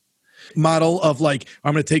 2x10 model of like,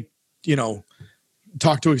 I'm going to take,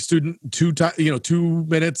 talk to a student 2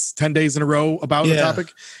 minutes, 10 days in a row about a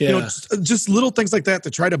topic, just little things like that to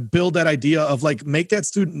try to build that idea of like, make that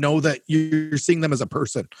student know that you're seeing them as a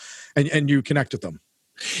person and you connect with them.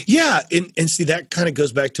 Yeah. And see, that kind of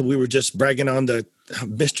goes back to, we were just bragging on the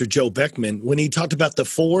Mr. Joe Beckman when he talked about the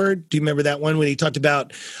Ford. Do you remember that one when he talked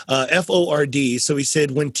about FORD? So he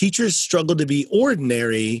said, when teachers struggle to be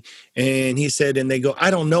ordinary, and he said, and they go,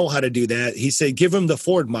 I don't know how to do that. He said, give them the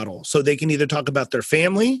Ford model so they can either talk about their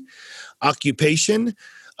family, occupation,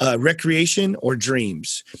 recreation, or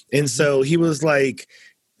dreams. And so he was like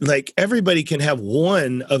everybody can have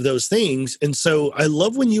one of those things. And so I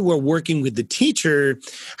love when you were working with the teacher,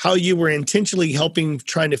 how you were intentionally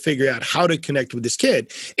trying to figure out how to connect with this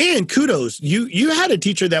kid. And kudos, you had a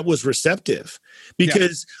teacher that was receptive,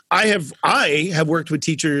 because I have worked with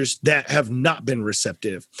teachers that have not been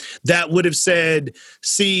receptive, that would have said,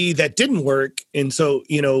 see, that didn't work. And so,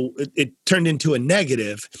 it turned into a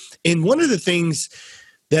negative. And one of the things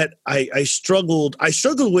that I struggled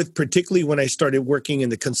with, particularly when I started working in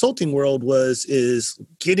the consulting world, is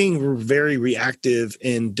getting very reactive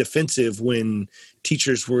and defensive when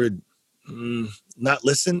teachers would not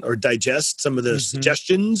listen or digest some of the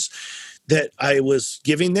suggestions that I was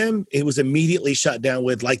giving them. It was immediately shot down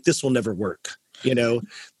with, like, this will never work.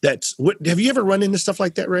 That's what. Have you ever run into stuff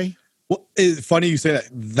like that, Ray? Well, it's funny you say that.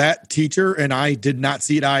 That teacher and I did not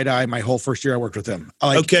see eye to eye my whole first year I worked with him.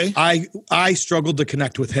 Okay. I struggled to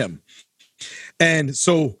connect with him. And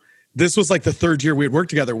so this was like the third year we had worked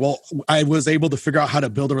together. Well, I was able to figure out how to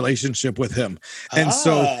build a relationship with him. And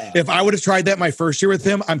so if I would have tried that my first year with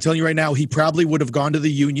him, I'm telling you right now, he probably would have gone to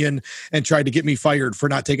the union and tried to get me fired for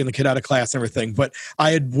not taking the kid out of class and everything. But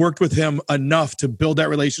I had worked with him enough to build that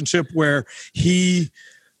relationship where he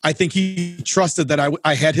I think he trusted that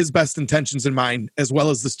I had his best intentions in mind as well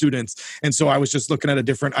as the students. And so I was just looking at a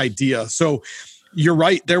different idea. So you're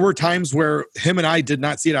right. There were times where him and I did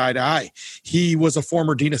not see eye to eye. He was a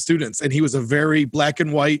former dean of students, and he was a very black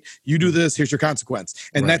and white. You do this, here's your consequence.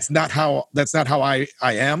 And that's not how I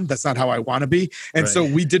am. That's not how I want to be. And so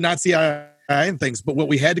we did not see eye to eye in things. But what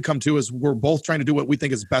we had to come to is we're both trying to do what we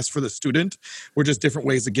think is best for the student. We're just different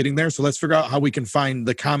ways of getting there. So let's figure out how we can find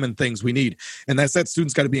the common things we need. And that's that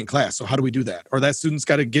student's got to be in class. So how do we do that? Or that student's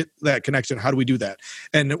got to get that connection. How do we do that?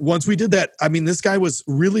 And once we did that, I mean, this guy was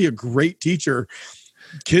really a great teacher.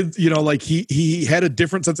 Kids, like he had a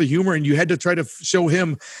different sense of humor, and you had to try to show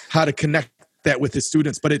him how to connect that with his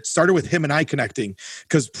students. But it started with him and I connecting,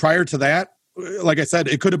 because prior to that, like I said,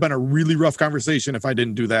 it could have been a really rough conversation if I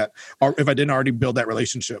didn't do that, or if I didn't already build that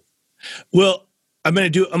relationship. Well, I'm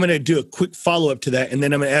going to do a quick follow up to that, and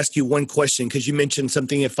then I'm going to ask you one question, because you mentioned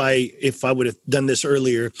something if I would have done this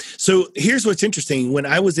earlier. So here's what's interesting. When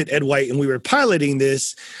I was at Ed White and we were piloting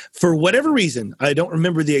this, for whatever reason, I don't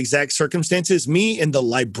remember the exact circumstances, me and the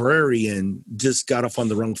librarian just got off on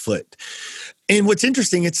the wrong foot. And what's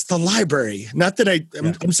interesting, it's the library. Not that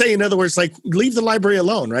I'm saying, in other words, like, leave the library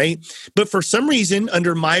alone, right? But for some reason,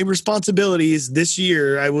 under my responsibilities this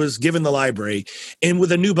year, I was given the library. And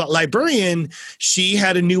with a new librarian, she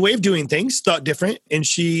had a new way of doing things, thought different, and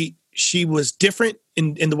she was different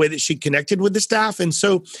in the way that she connected with the staff. And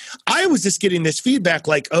so I was just getting this feedback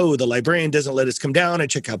like, oh, the librarian doesn't let us come down and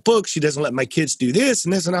check out books. She doesn't let my kids do this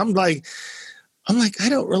and this. And I'm like, I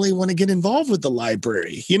don't really want to get involved with the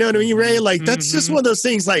library. You know what I mean, Ray? Like, that's just one of those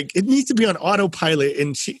things, like, it needs to be on autopilot,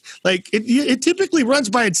 and it typically runs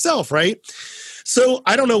by itself, right? So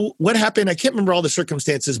I don't know what happened. I can't remember all the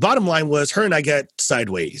circumstances. Bottom line was, her and I got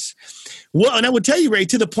sideways. Well, and I would tell you, Ray,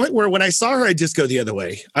 to the point where when I saw her, I'd just go the other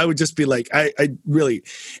way. I would just be like, I really,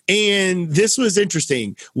 and this was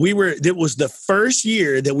interesting. It was the first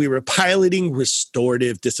year that we were piloting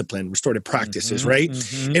restorative discipline, restorative practices, right?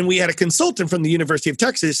 And we had a consultant from the University of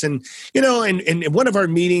Texas, and, and in one of our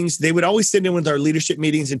meetings, they would always sit in with our leadership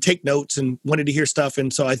meetings and take notes and wanted to hear stuff.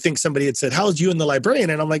 And so I think somebody had said, how's you and the librarian?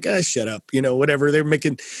 And I'm like, shut up, whatever. They're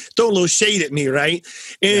throwing a little shade at me, right?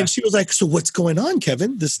 And she was like, so what's going on,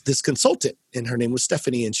 Kevin? This consultant. And her name was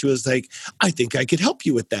Stephanie. And she was like, I think I could help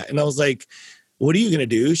you with that. And I was like, what are you going to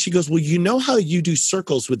do? She goes, well, you know how you do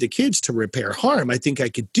circles with the kids to repair harm? I think I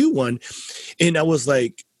could do one. And I was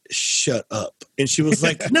like, shut up. And she was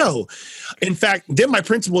like, no. In fact, then my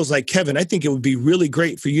principal was like, Kevin, I think it would be really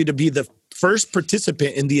great for you to be the first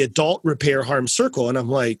participant in the adult repair harm circle. And I'm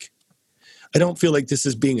like, I don't feel like this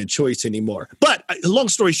is being a choice anymore. But long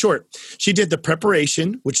story short, she did the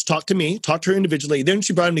preparation, which talked to her individually. Then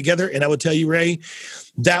she brought them together. And I would tell you, Ray,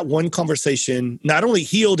 that one conversation not only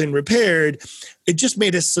healed and repaired, it just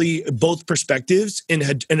made us see both perspectives and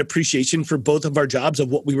had an appreciation for both of our jobs of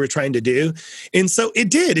what we were trying to do. And so it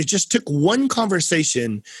did. It just took one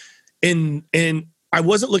conversation, and I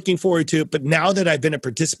wasn't looking forward to it, but now that I've been a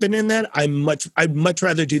participant in that, I'd much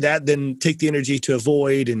rather do that than take the energy to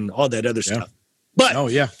avoid and all that other stuff. But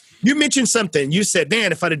you mentioned something. You said,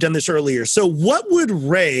 man, if I'd have done this earlier. So what would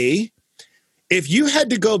Ray, if you had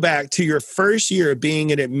to go back to your first year of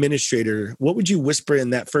being an administrator, what would you whisper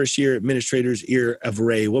in that first year administrator's ear of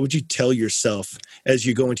Ray? What would you tell yourself as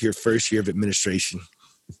you go into your first year of administration?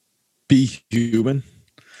 Be human.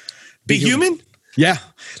 Be human? Yeah.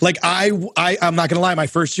 Like I'm not going to lie. My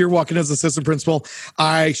first year walking as assistant principal,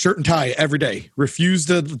 I shirt and tie every day, refuse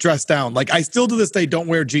to dress down. Like, I still to this day don't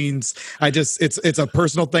wear jeans. It's a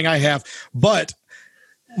personal thing I have. But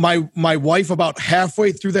my wife, about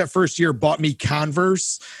halfway through that first year, bought me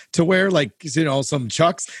Converse to wear, like, some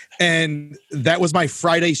Chucks. And that was my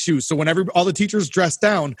Friday shoes. So whenever all the teachers dressed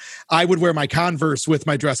down, I would wear my Converse with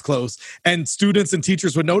my dress clothes, and students and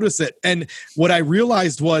teachers would notice it. And what I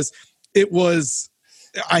realized was,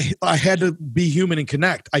 I had to be human and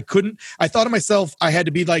connect. I thought of myself, I had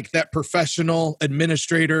to be like that professional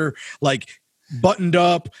administrator, like buttoned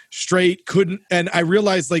up, straight, and I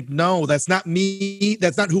realized, like, no, that's not me.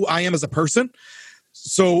 That's not who I am as a person.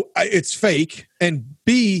 So it's fake. And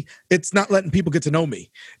B, it's not letting people get to know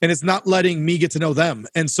me, and it's not letting me get to know them.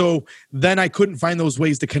 And so then I couldn't find those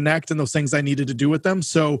ways to connect and those things I needed to do with them.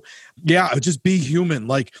 So yeah, just be human.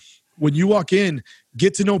 Like, when you walk in,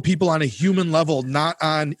 get to know people on a human level, not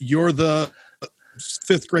on you're the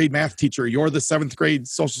 5th grade math teacher, you're the 7th grade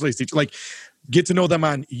social studies teacher. Like, get to know them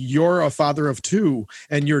on you're a father of 2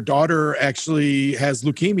 and your daughter actually has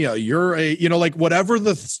leukemia. You're like, whatever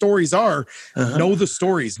the stories are, know the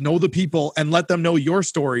stories, know the people, and let them know your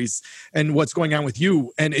stories and what's going on with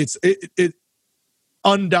you. And it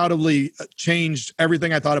undoubtedly changed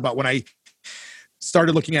everything I thought about when I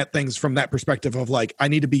started looking at things from that perspective of like, I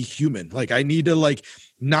need to be human. Like I need to like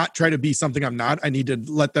not try to be something I'm not. I need to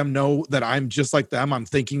let them know that I'm just like them. I'm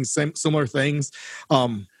thinking similar things.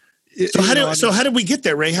 So how did we get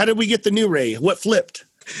there, Ray? How did we get the new Ray? What flipped?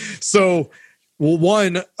 So, well,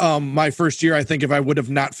 one, my first year, I think if I would have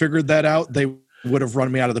not figured that out, they would have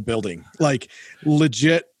run me out of the building. Like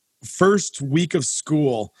legit first week of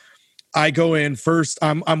school, I go in first.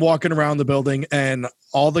 I'm walking around the building and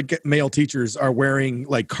all the male teachers are wearing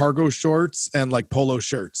like cargo shorts and like polo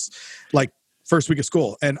shirts, like first week of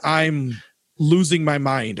school. And I'm losing my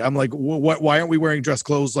mind. I'm like, why aren't we wearing dress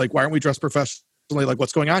clothes? Like, why aren't we dressed professionally? Like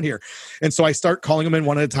what's going on here? And so I start calling them in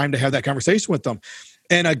one at a time to have that conversation with them.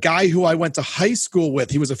 And a guy who I went to high school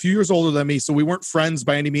with, he was a few years older than me. So we weren't friends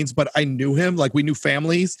by any means, but I knew him. Like we knew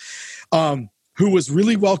families. Who was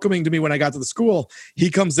really welcoming to me when I got to the school. He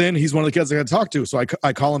comes in, he's one of the kids I got to talk to. So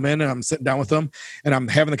I call him in and I'm sitting down with him and I'm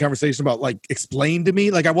having the conversation about like, explain to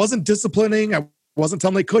me. Like I wasn't disciplining. I wasn't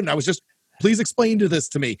telling them they couldn't. I was just, please explain this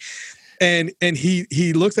to me. And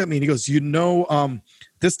he looks at me and he goes,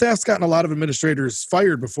 this staff's gotten a lot of administrators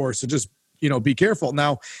fired before. So just, be careful.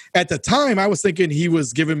 Now, at the time, I was thinking he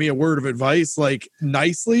was giving me a word of advice, like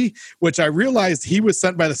nicely, which I realized he was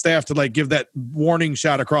sent by the staff to like give that warning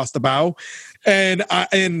shot across the bow. And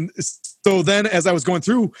so then as I was going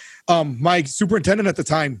through, my superintendent at the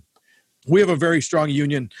time, we have a very strong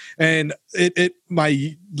union, and my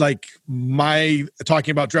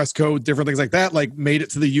talking about dress code, different things like that, like made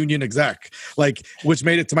it to the union exec, like which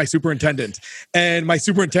made it to my superintendent. And my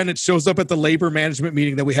superintendent shows up at the labor management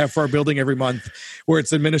meeting that we have for our building every month, where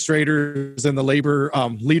it's administrators and the labor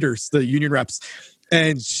leaders, the union reps.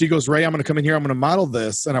 And she goes, Ray, I'm going to come in here. I'm going to model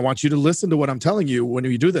this. And I want you to listen to what I'm telling you when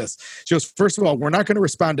you do this. She goes, first of all, we're not going to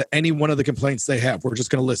respond to any one of the complaints they have. We're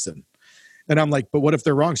just going to listen. And I'm like, but what if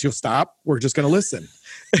they're wrong? She'll stop. We're just going to listen.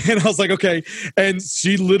 And I was like, okay. And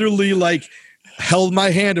she literally like held my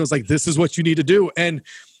hand. It was like, this is what you need to do. And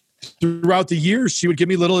throughout the years, she would give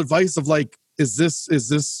me little advice of like, is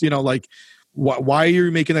this, like, why are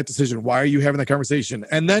you making that decision? Why are you having that conversation?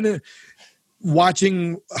 And then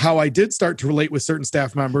watching how I did start to relate with certain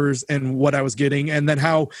staff members and what I was getting, and then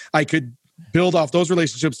how I could build off those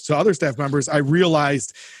relationships to other staff members, I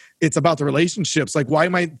realized it's about the relationships. Like, why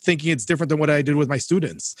am I thinking it's different than what I did with my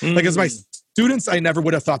students? Like, as my students, I never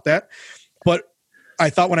would have thought that. But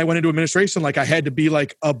I thought when I went into administration, like I had to be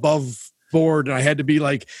like above board and I had to be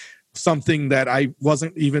like something that I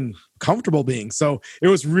wasn't even comfortable being. So it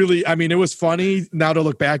was really, it was funny now to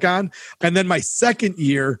look back on. And then my second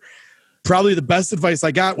year, probably the best advice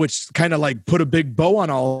I got, which kind of like put a big bow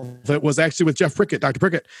on all of it, was actually with Jeff Prickett, Dr.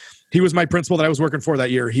 Prickett. He was my principal that I was working for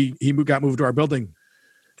that year. He got moved to our building.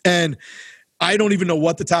 And I don't even know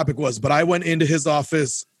what the topic was, but I went into his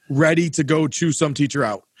office ready to go chew some teacher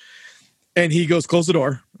out. And he goes, close the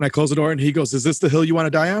door. And I close the door and he goes, is this the hill you want to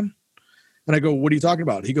die on? And I go, what are you talking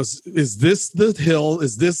about? He goes, is this the hill?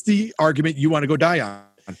 Is this the argument you want to go die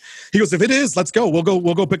on? He goes, if it is, let's go. We'll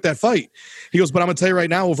go pick that fight. He goes, but I'm going to tell you right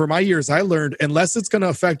now, over my years, I learned unless it's going to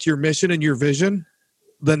affect your mission and your vision,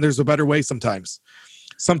 then there's a better way sometimes.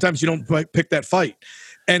 Sometimes you don't pick that fight.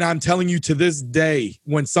 And I'm telling you, to this day,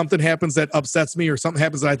 when something happens that upsets me or something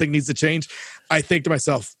happens that I think needs to change, I think to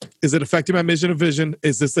myself, is it affecting my mission and vision?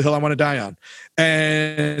 Is this the hill I want to die on?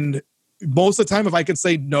 And most of the time, if I can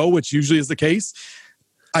say no, which usually is the case,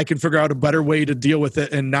 I can figure out a better way to deal with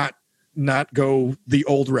it and not go the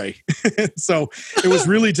old Ray. So it was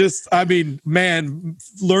really just,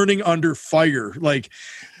 learning under fire. Like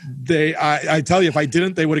I tell you, if I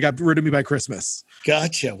didn't, they would have got rid of me by Christmas.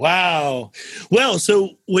 Gotcha. Wow. Well,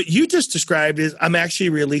 so what you just described is I'm actually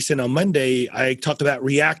releasing on Monday. I talked about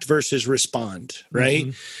react versus respond, right?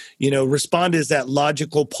 Mm-hmm. Respond is that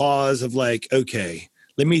logical pause of like, okay,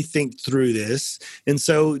 let me think through this. And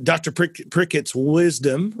so Dr. Prickett's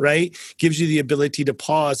wisdom, right, gives you the ability to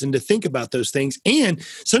pause and to think about those things. And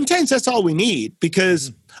sometimes that's all we need,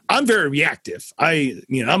 because I'm very reactive. I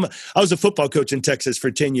was a football coach in Texas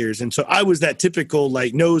for 10 years. And so I was that typical,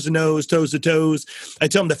 like, nose to nose, toes to toes. I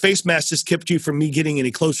tell them the face mask just kept you from me getting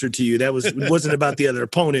any closer to you. Wasn't about the other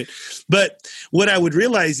opponent. But what I would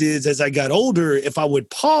realize is, as I got older, if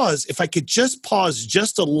I could just pause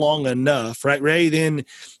just long enough, right, Ray,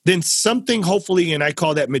 then something, hopefully, and I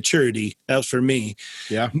call that maturity. That was for me.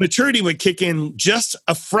 Yeah. Maturity would kick in just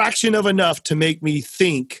a fraction of enough to make me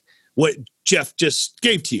think what Jeff just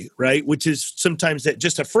gave to you, right? Which is sometimes that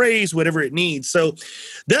just a phrase, whatever it needs. So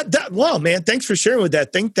wow, man, thanks for sharing with that.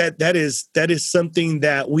 I think that is something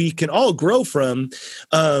that we can all grow from.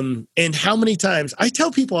 And how many times I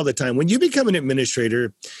tell people all the time, when you become an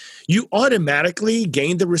administrator, you automatically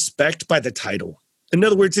gain the respect by the title. In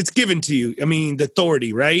other words, it's given to you. I mean, the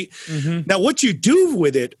authority, right? Mm-hmm. Now, what you do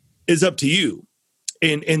with it is up to you.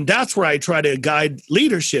 And that's where I try to guide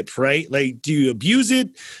leadership, right? Like, do you abuse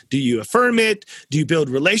it? Do you affirm it? Do you build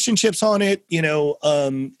relationships on it?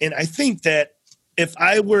 And I think that if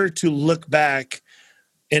I were to look back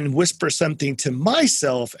and whisper something to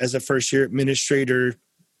myself as a first-year administrator,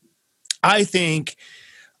 I think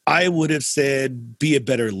I would have said, be a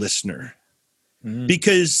better listener. Mm-hmm.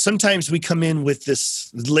 Because sometimes we come in with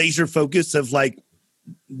this laser focus of like,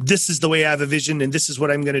 this is the way I have a vision and this is what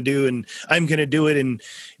I'm going to do and I'm going to do it. And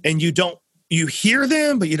you hear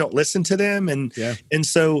them, but you don't listen to them. And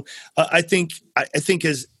so I think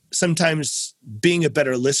as sometimes being a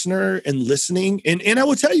better listener and listening. And I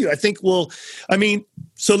will tell you, I think,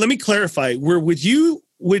 so let me clarify. We're with you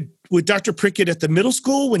with Dr. Prickett at the middle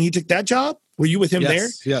school when he took that job. Were you with him there?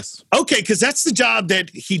 Yes. Okay. Because that's the job that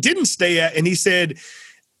he didn't stay at. And he said,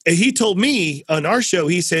 he told me on our show,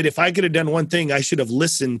 he said, if I could have done one thing, I should have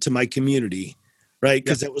listened to my community, right?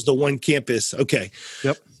 Because that was the one campus. Okay.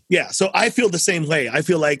 Yep. Yeah. So I feel the same way. I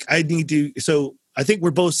feel like I need to. So I think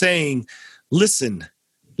we're both saying, listen,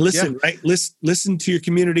 right? Listen to your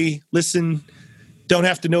community. Listen. Don't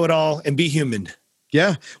have to know it all and be human.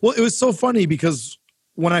 Yeah. Well, it was so funny because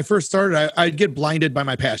when I first started, I'd get blinded by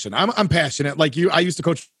my passion. I'm passionate. Like you, I used to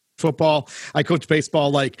coach football. I coach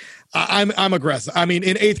baseball. Like I'm aggressive. I mean,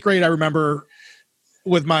 in 8th grade, I remember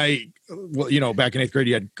with my, back in 8th grade,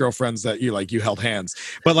 you had girlfriends that you held hands.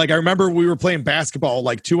 But like, I remember we were playing basketball,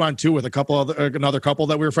 like 2-on-2 with another couple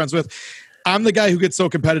that we were friends with. I'm the guy who gets so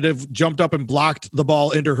competitive, jumped up and blocked the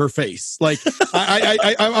ball into her face. Like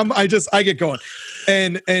I get going.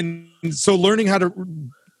 And so learning how to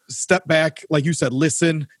step back, like you said,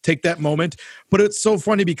 listen, take that moment. But it's so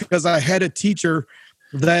funny because I had a teacher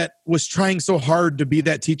that was trying so hard to be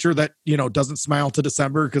that teacher that, doesn't smile to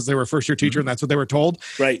December because they were a first-year teacher and that's what they were told.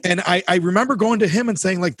 Right. And I remember going to him and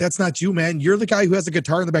saying, like, that's not you, man. You're the guy who has a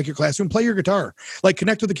guitar in the back of your classroom. Play your guitar. Like,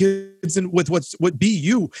 connect with the kids and with what be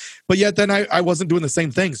you. But yet then I wasn't doing the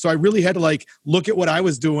same thing. So I really had to, like, look at what I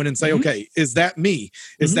was doing and say, okay, is that me?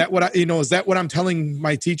 Is that what is that what I'm telling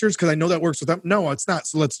my teachers? Because I know that works with them. No, it's not.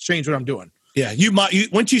 So let's change what I'm doing. Yeah,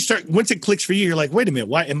 once it clicks for you, you're like, wait a minute,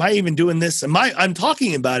 why am I even doing this? I'm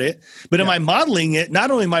talking about it, but am I modeling it?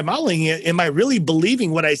 Not only am I modeling it, am I really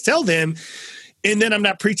believing what I tell them? And then I'm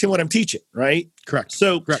not preaching what I'm teaching, right? Correct.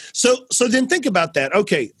 So then think about that.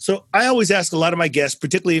 Okay, so I always ask a lot of my guests,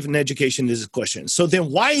 particularly if in education, is a question. So then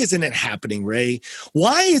why isn't it happening, Ray?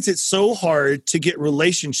 Why is it so hard to get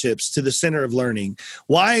relationships to the center of learning?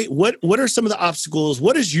 Why? What are some of the obstacles?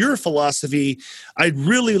 What is your philosophy? I'd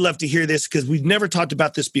really love to hear this because we've never talked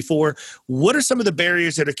about this before. What are some of the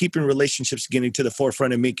barriers that are keeping relationships getting to the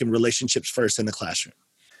forefront and making relationships first in the classroom?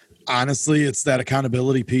 Honestly, it's that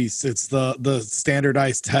accountability piece. It's the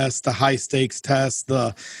standardized test, the high stakes test,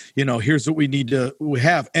 here's what we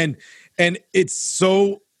have. And it's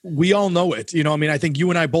so, we all know it. I think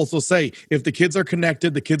you and I both will say, if the kids are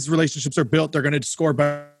connected, the kids' relationships are built, they're going to score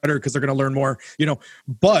better because they're going to learn more,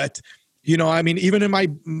 but even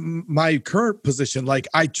in my current position, like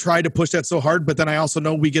I try to push that so hard, but then I also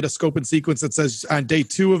know we get a scope and sequence that says on day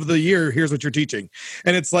 2 of the year, here's what you're teaching.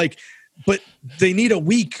 And it's like, but they need a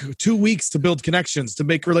week, 2 weeks to build connections, to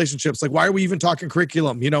make relationships. Like, why are we even talking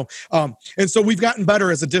curriculum? And so we've gotten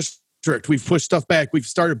better as a district. We've pushed stuff back. We've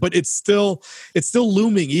started, but it's still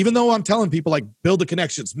looming. Even though I'm telling people like build the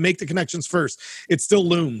connections, make the connections first, it still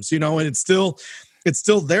looms, and it's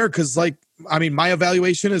still there. Cause my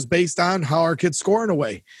evaluation is based on how our kids score in a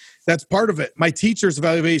way. That's part of it. My teacher's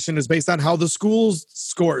evaluation is based on how the school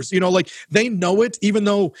scores, they know it, even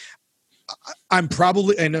though I'm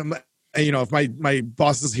probably, if my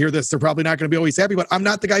bosses hear this, they're probably not going to be always happy, but I'm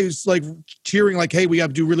not the guy who's like cheering, like, hey, we got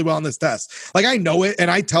to do really well on this test. Like, I know it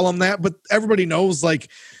and I tell them that, but everybody knows, like,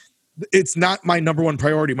 it's not my number one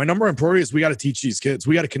priority. My number one priority is we got to teach these kids.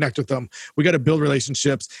 We got to connect with them. We got to build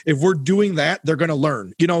relationships. If we're doing that, they're going to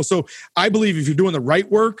learn, so I believe if you're doing the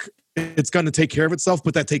right work, it's going to take care of itself,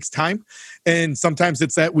 but that takes time. And sometimes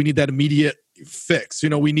it's that we need that immediate fix.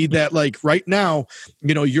 We need that, like, right now,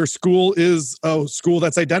 your school is a school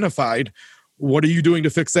that's identified. What are you doing to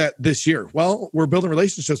fix that this year? Well, we're building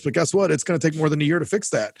relationships, but guess what? It's going to take more than a year to fix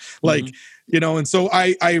that. Like, and so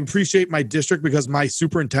I appreciate my district because my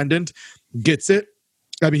superintendent gets it.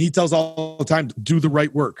 He tells all the time, do the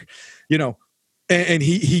right work, and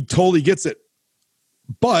he totally gets it.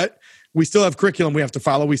 But we still have curriculum we have to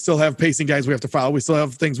follow. We still have pacing guides we have to follow. We still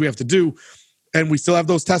have things we have to do. And we still have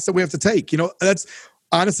those tests that we have to take. That's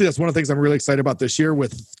one of the things I'm really excited about this year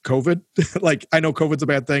with COVID. Like, I know COVID's a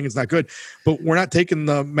bad thing. It's not good. But we're not taking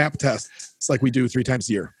the MAP tests like we do 3 times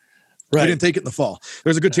a year. We didn't take it in the fall.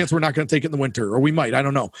 There's a good chance we're not going to take it in the winter, or we might. I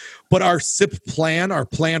don't know. But our SIP plan, our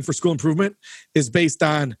plan for school improvement, is based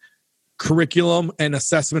on curriculum and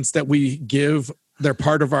assessments that we give. They're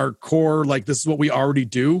part of our core. Like, this is what we already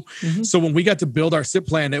do. Mm-hmm. So when we got to build our SIP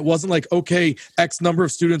plan, it wasn't like, okay, X number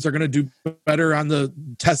of students are going to do better on the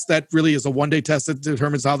test. That really is a one-day test that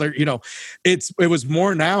determines how they're, it was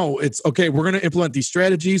more now. It's okay. We're going to implement these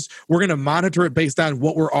strategies. We're going to monitor it based on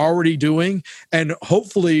what we're already doing. And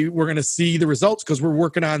hopefully we're going to see the results because we're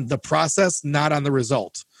working on the process, not on the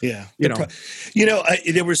result. Yeah.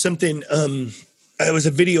 There was something, it was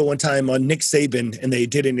a video one time on Nick Saban, and they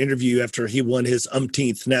did an interview after he won his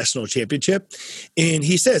umpteenth national championship. And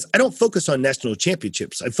he says, I don't focus on national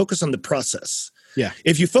championships. I focus on the process. Yeah.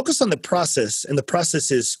 If you focus on the process and the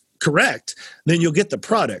process is correct, then you'll get the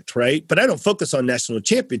product, right? But I don't focus on national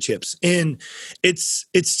championships. And it's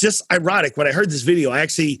just ironic. When I heard this video, I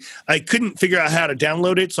couldn't figure out how to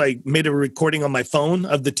download it. So I made a recording on my phone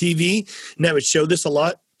of the TV, and I would show this a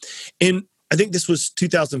lot. And I think this was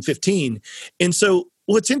 2015. And so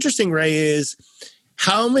what's interesting, Ray, is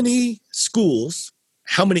how many schools,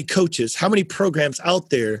 how many coaches, how many programs out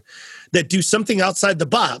there that do something outside the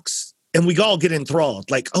box, and we all get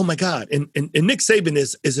enthralled, like, oh my God. And Nick Saban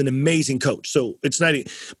is an amazing coach. So it's not,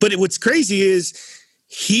 but what's crazy is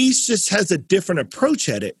he just has a different approach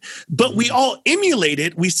at it. But we all emulate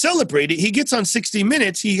it. We celebrate it. He gets on 60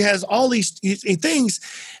 Minutes. He has all these things,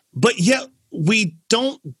 but yet we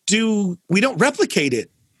don't replicate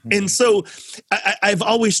it. And so I've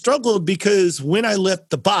always struggled, because when I left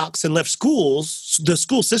the box and left the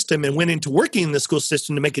school system, and went into working in the school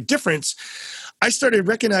system to make a difference, I started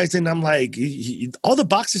recognizing, I'm like, all the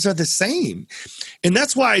boxes are the same. And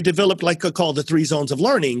that's why I developed like I call the 3 zones of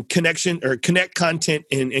learning: connection, or connect, content,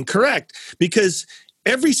 and correct, because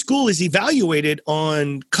every school is evaluated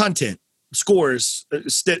on content, scores,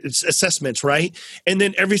 assessments, right? And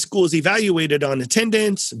then every school is evaluated on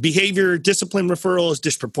attendance, behavior, discipline referrals,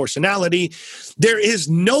 disproportionality. There is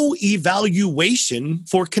no evaluation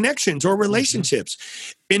for connections or relationships.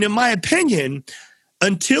 Mm-hmm. And in my opinion,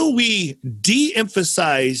 until we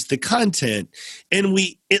de-emphasize the content and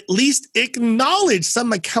we at least acknowledge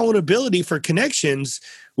some accountability for connections,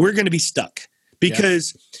 we're going to be stuck.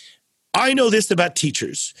 Because I know this about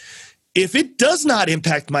teachers. If it does not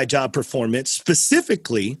impact my job performance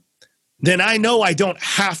specifically, then I know I don't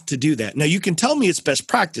have to do that. Now, you can tell me it's best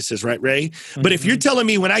practices, right, Ray? Mm-hmm. But if you're telling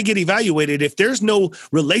me when I get evaluated, if there's no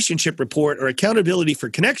relationship report or accountability for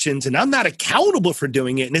connections, and I'm not accountable for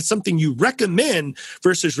doing it, and it's something you recommend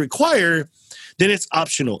versus require, then it's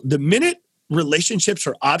optional. The minute relationships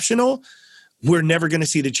are optional, we're never going to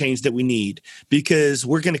see the change that we need, because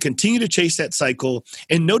we're going to continue to chase that cycle.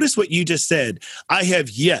 And notice what you just said. I have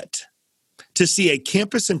yet to see a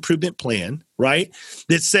campus improvement plan, right,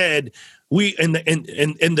 that said and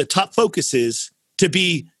the top focus is to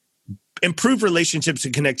be improve relationships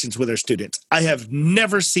and connections with our students. I have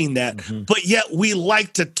never seen that. Mm-hmm. But yet we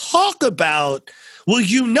like to talk about, well,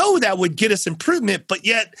 that would get us improvement, but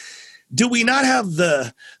yet do we not have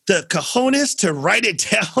the cojones to write it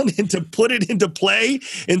down and to put it into play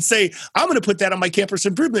and say, I'm going to put that on my campus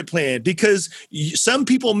improvement plan? Because some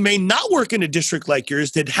people may not work in a district like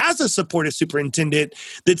yours that has a supportive superintendent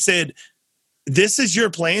that said, this is your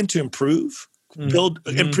plan to improve,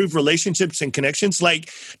 improve relationships and connections.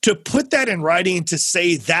 Like, to put that in writing and to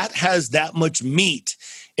say that has that much meat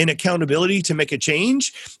and accountability to make a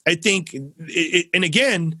change, I think, and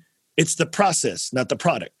again, it's the process, not the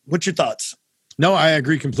product. What's your thoughts? No, I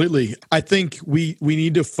agree completely. I think we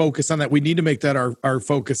need to focus on that. We need to make that our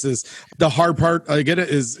focus. Is the hard part, I get it,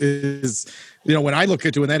 is when I look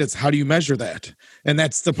at doing that, it's how do you measure that? And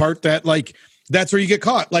that's the part that, like, that's where you get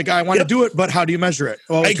caught. Like, I want to do it, but how do you measure it?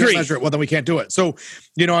 Well, we can't measure it. Well, then we can't do it. So,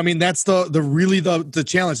 that's the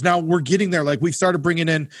challenge. Now we're getting there. Like, we've started bringing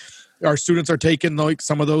in, our students are taking like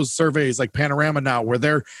some of those surveys like Panorama now, where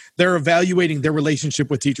they're evaluating their relationship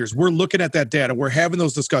with teachers. We're looking at that data. We're having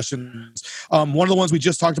those discussions. One of the ones we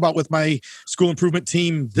just talked about with my school improvement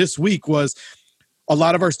team this week was a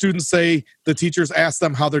lot of our students say the teachers ask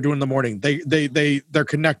them how they're doing in the morning. They're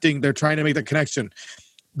connecting. They're trying to make that connection.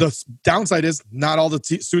 The downside is not all the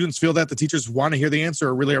students feel that the teachers want to hear the answer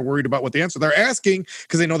or really are worried about what the answer they're asking,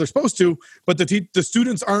 because they know they're supposed to, but the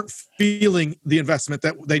students aren't feeling the investment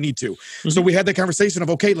that they need to. Mm-hmm. So we had the conversation of,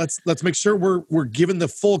 okay, let's make sure we're giving the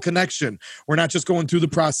full connection. We're not just going through the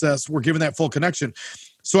process. We're giving that full connection.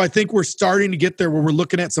 So I think we're starting to get there where we're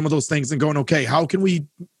looking at some of those things and going, okay, how can we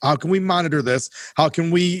monitor this? How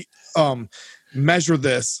can we measure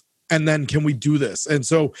this and then can we do this? And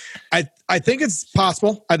so I think it's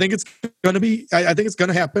possible. I think it's going to be, I think it's going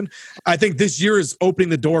to happen. I think this year is opening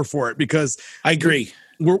the door for it because I agree.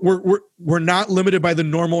 We're not limited by the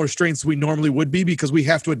normal restraints we normally would be because we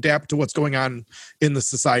have to adapt to what's going on in the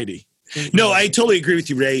society. No, I totally agree with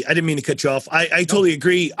you, Ray. I didn't mean to cut you off. I totally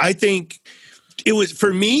agree. I think it was,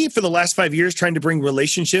 for me, for the last 5 years, trying to bring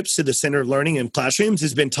relationships to the center of learning in classrooms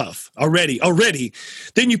has been tough already.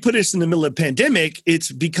 Then you put us in the middle of a pandemic,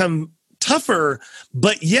 it's become tougher,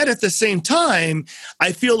 but yet at the same time,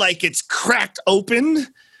 I feel like it's cracked open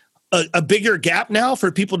a bigger gap now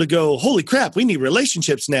for people to go, holy crap, we need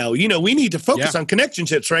relationships now. You know, we need to focus on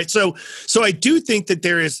connectionships, right? So I do think that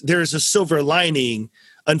there is a silver lining,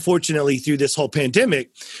 unfortunately, through this whole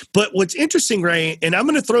pandemic. But what's interesting, Ray, and I'm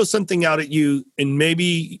going to throw something out at you, and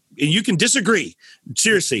maybe you can disagree.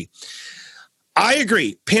 Seriously, I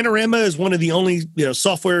agree. Panorama is one of the only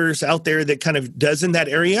softwares out there that kind of does in that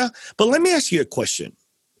area. But let me ask you a question.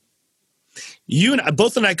 You and I,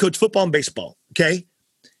 both and I coach football and baseball. Okay,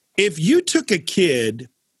 if you took a kid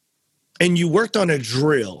and you worked on a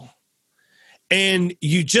drill, and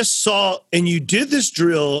you just saw, and you did this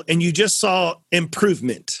drill and you just saw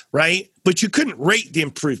improvement, right? But you couldn't rate the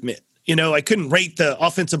improvement. I couldn't rate the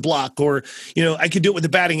offensive block, or, I could do it with the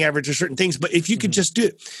batting average or certain things. But if you could just do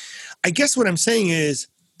it, I guess what I'm saying is,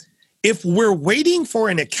 if we're waiting for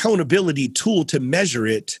an accountability tool to measure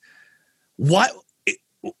it,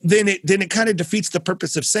 then it kind of defeats the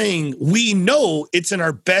purpose of saying we know it's in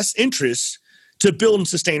our best interest to build and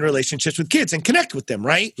sustain relationships with kids and connect with them,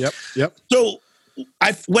 right? Yep. So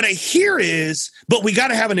what I hear is, but we got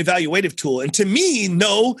to have an evaluative tool. And to me,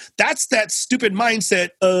 no, that's that stupid mindset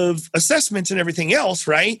of assessments and everything else,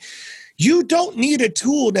 right? You don't need a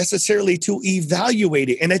tool necessarily to evaluate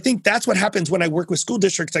it. And I think that's what happens when I work with school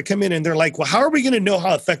districts. I come in and they're like, well, how are we going to know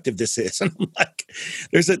how effective this is? And I'm like,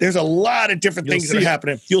 there's a lot of different things that are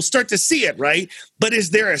happening. You'll start to see it, right? But is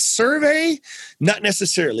there a survey? Not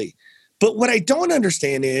necessarily. But what I don't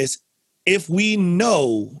understand is, if we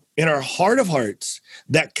know in our heart of hearts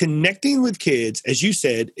that connecting with kids, as you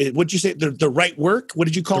said, what'd you say, the right work? What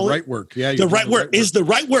did you call it? The right work. Yeah. The right work is the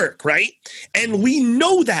right work, right? And we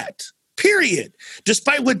know that, period.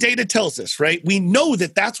 Despite what data tells us, right? We know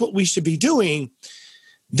that that's what we should be doing.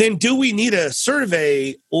 Then do we need a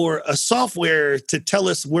survey or a software to tell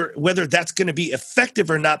us whether that's going to be effective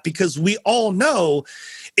or not? Because we all know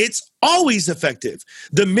it's always effective.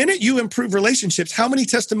 The minute you improve relationships, how many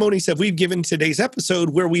testimonies have we given in today's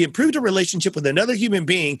episode where we improved a relationship with another human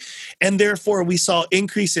being and therefore we saw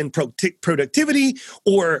increase in productivity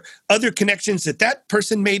or other connections that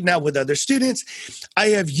person made now with other students? I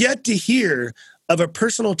have yet to hear of a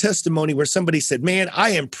personal testimony where somebody said, man, I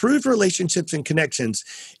improved relationships and connections,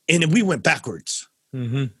 and we went backwards. I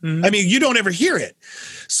mean, you don't ever hear it.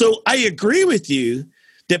 So I agree with you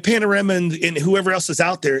that Panorama and whoever else is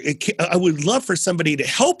out there, I would love for somebody to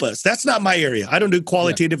help us. That's not my area. I don't do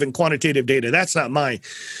qualitative and quantitative data. That's not mine.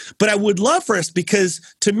 But I would love for us, because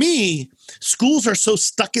to me, schools are so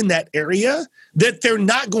stuck in that area that they're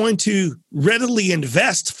not going to readily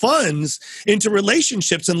invest funds into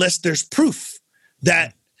relationships unless there's proof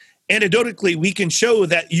that anecdotally we can show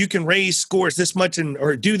that you can raise scores this much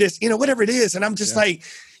or do this, whatever it is. And I'm just like,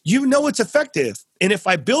 it's effective. And if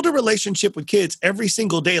I build a relationship with kids every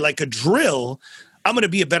single day, like a drill, I'm going to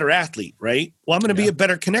be a better athlete, right? Well, I'm going to be a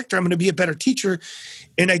better connector. I'm going to be a better teacher.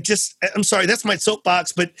 And I'm sorry, that's my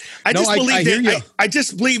soapbox, but I just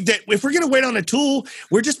believe that if we're going to wait on a tool,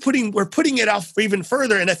 we're putting it off even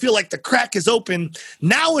further. And I feel like the crack is open.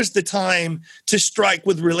 Now is the time to strike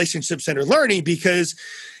with relationship-centered learning, because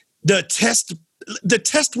the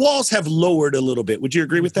test walls have lowered a little bit. Would you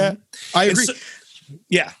agree with that? I agree.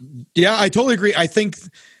 Yeah, I totally agree. I think,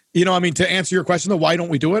 to answer your question, though, why don't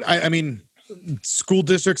we do it? I mean, school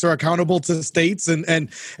districts are accountable to states and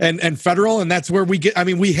federal, and that's where we get. I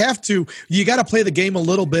mean, we have to. You got to play the game a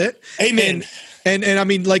little bit. Amen. And I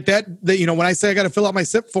mean, like that. When I say I got to fill out my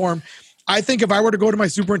SIP form, I think if I were to go to my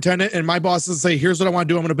superintendent and my bosses say, "Here's what I want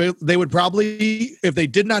to do," I'm going to be. They would probably, if they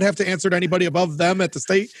did not have to answer to anybody above them at the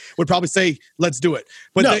state, would probably say, "Let's do it."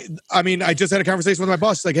 But I just had a conversation with my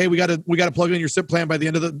boss. She's like, "Hey, we got to plug in your SIP plan by the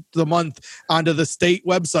end of the month onto the state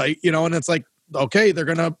website." And it's like, okay, they're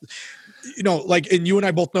gonna. And you and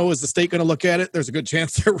I both know, is the state going to look at it? There's a good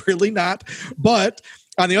chance they're really not. But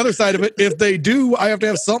on the other side of it, if they do, I have to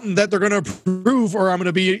have something that they're going to approve, or I'm going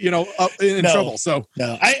to be, in trouble. So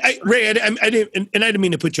no, Ray, I didn't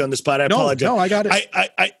mean to put you on the spot. I apologize. No, I got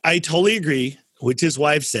it. I totally agree, which is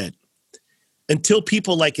why I've said, until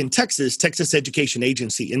people like in Texas Education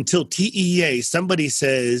Agency, until TEA, somebody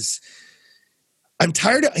says,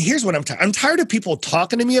 here's what I'm tired. I'm tired of people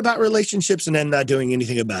talking to me about relationships and then not doing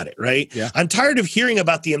anything about it, right? Yeah. I'm tired of hearing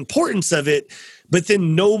about the importance of it, but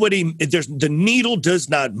then the needle does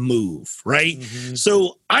not move, right? Mm-hmm.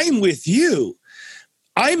 So I'm with you.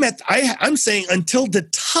 I'm saying until the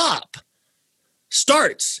top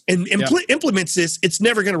starts and implements this, it's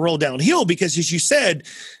never going to roll downhill because, as you said,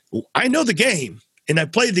 I know the game. And I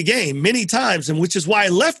played the game many times, and which is why I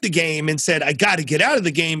left the game and said, I got to get out of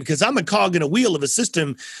the game because I'm a cog in a wheel of a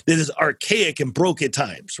system that is archaic and broke at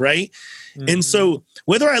times, right? Mm-hmm. And so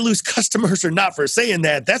whether I lose customers or not for saying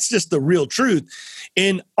that, that's just the real truth.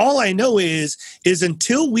 And all I know is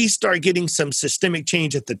until we start getting some systemic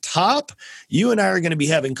change at the top, you and I are going to be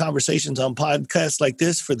having conversations on podcasts like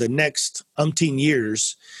this for the next umpteen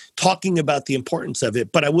years, talking about the importance of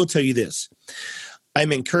it. But I will tell you this.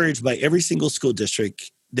 I'm encouraged by every single school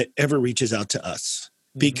district that ever reaches out to us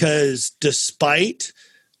because despite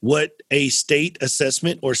what a state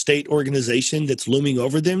assessment or state organization that's looming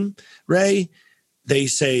over them, Ray, they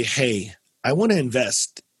say, hey, I want to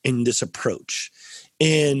invest in this approach.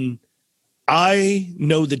 And I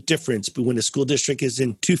know the difference between when a school district is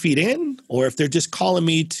in 2 feet in or if they're just calling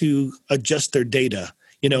me to adjust their data.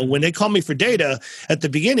 You know, when they call me for data at the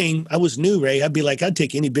beginning, I was new, Ray. I'd be like, I'd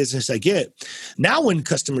take any business I get. Now when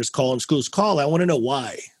customers call and schools call, I want to know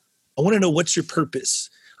why. I want to know what's your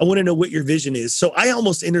purpose. I want to know what your vision is. So I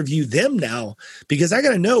almost interview them now because I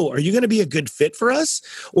got to know, are you going to be a good fit for us?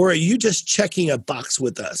 Or are you just checking a box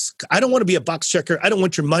with us? I don't want to be a box checker. I don't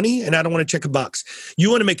want your money and I don't want to check a box.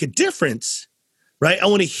 You want to make a difference. Right? I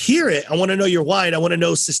want to hear it. I want to know your why. And I want to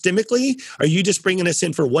know systemically, are you just bringing us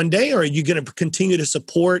in for one day or are you going to continue to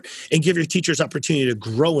support and give your teachers opportunity to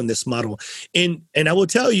grow in this model? And I will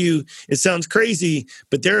tell you, it sounds crazy,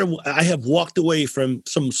 but I have walked away from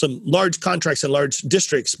some large contracts and large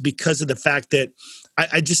districts because of the fact that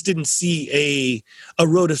I just didn't see a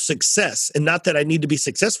road of success. And not that I need to be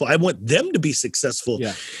successful. I want them to be successful.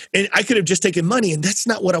 Yeah. And I could have just taken money. And that's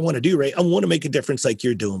not what I want to do, Ray. I want to make a difference like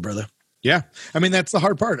you're doing, brother. Yeah. I mean, that's the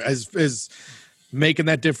hard part is making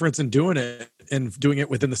that difference and doing it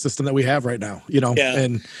within the system that we have right now,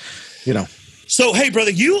 and. So, hey,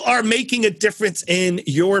 brother, you are making a difference in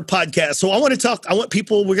your podcast. So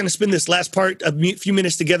we're going to spend this last part, a few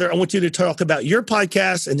minutes together. I want you to talk about your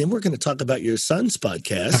podcast, and then we're going to talk about your son's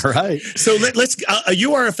podcast. All right. So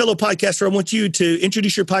you are a fellow podcaster. I want you to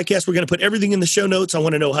introduce your podcast. We're going to put everything in the show notes. I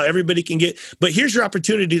want to know how everybody can get, but here's your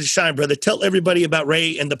opportunity to shine, brother. Tell everybody about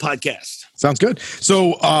Ray and the podcast. Sounds good.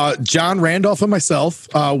 So John Randolph and myself,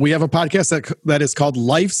 we have a podcast that is called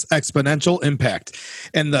Life's Exponential Impact.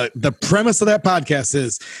 And the premise of that podcast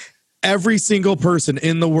is every single person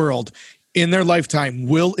in the world in their lifetime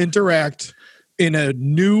will interact in a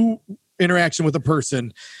new interaction with a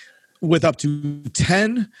person with up to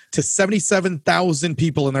 10 to 77,000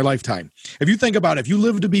 people in their lifetime. If you think about it, if you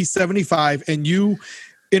live to be 75 and you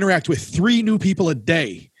interact with 3 new people a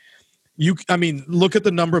day, look at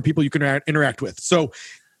the number of people you can interact with. So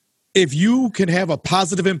if you can have a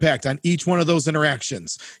positive impact on each one of those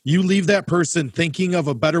interactions, you leave that person thinking of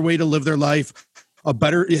a better way to live their life,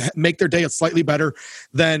 make their day slightly better,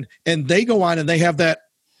 and they go on and they have that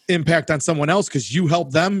impact on someone else because you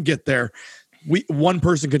help them get there. One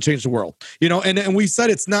person can change the world, and we said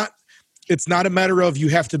it's not a matter of you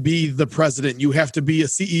have to be the president, you have to be a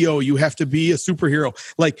CEO, you have to be a superhero.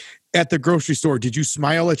 Like at the grocery store, did you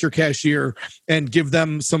smile at your cashier and give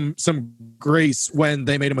them some grace when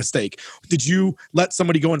they made a mistake? Did you let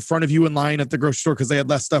somebody go in front of you in line at the grocery store because they had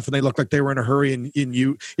less stuff and they looked like they were in a hurry and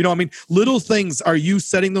little things. Are you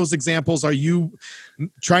setting those examples? Are you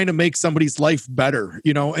trying to make somebody's life better?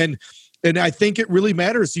 And I think it really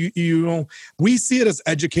matters. We see it as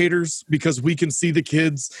educators because we can see the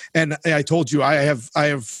kids. And I told you, I have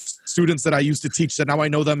students that I used to teach that now I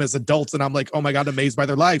know them as adults, and I'm like, oh my God, amazed by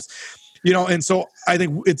their lives. And so I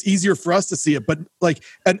think it's easier for us to see it. But like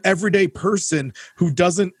an everyday person who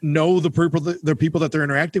doesn't know the people that they're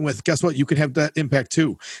interacting with, guess what? You can have that impact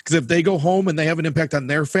too. Because if they go home and they have an impact on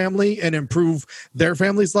their family and improve their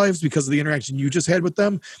family's lives because of the interaction you just had with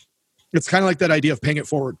them, it's kind of like that idea of paying it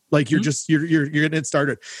forward. Like you're getting it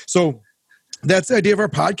started. So that's the idea of our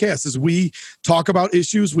podcast is we talk about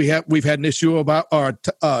issues. We've had an issue about we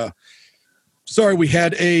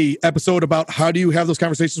had a episode about how do you have those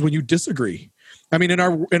conversations when you disagree. I mean, in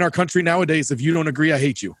our country nowadays, if you don't agree, I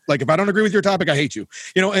hate you. Like if I don't agree with your topic, I hate you.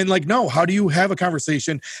 And no, how do you have a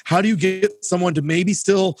conversation? How do you get someone to maybe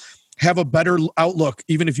still have a better outlook,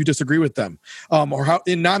 even if you disagree with them? Or how,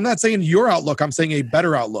 and I'm not saying your outlook, I'm saying a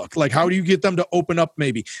better outlook. Like, how do you get them to open up?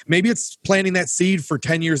 Maybe it's planting that seed for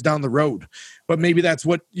 10 years down the road, but maybe that's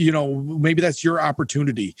what, maybe that's your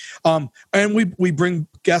opportunity. And we bring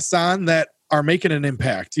guests on that are making an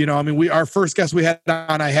impact. Our first guest we had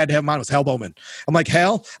on, I had to have him on, was Hal Bowman. I'm like,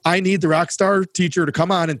 Hal, I need the rock star teacher to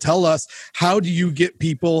come on and tell us, how do you get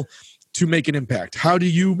people to make an impact? How do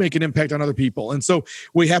you make an impact on other people? And so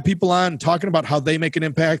we have people on talking about how they make an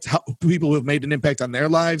impact, how people who have made an impact on their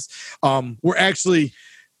lives.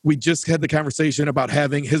 We just had the conversation about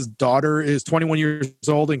having his daughter is 21 years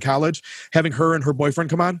old in college, having her and her boyfriend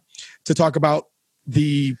come on to talk about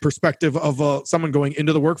the perspective of someone going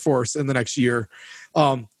into the workforce in the next year,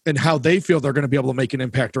 and how they feel they're going to be able to make an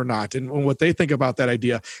impact or not, and what they think about that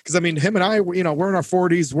idea. Because him and I, we're in our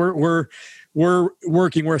 40s, we're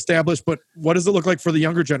working, we're established, but what does it look like for the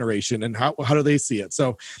younger generation, and how do they see it?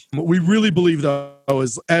 So what we really believe, though,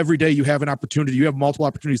 is every day you have an opportunity, you have multiple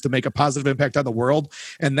opportunities to make a positive impact on the world,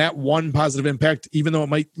 and that one positive impact, even though it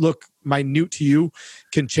might look minute to you,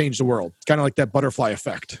 can change the world. It's kind of like that butterfly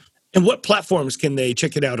effect. And what platforms can they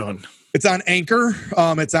check it out on? It's on Anchor.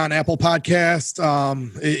 It's on Apple Podcast.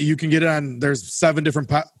 You can get it on, there's 7 different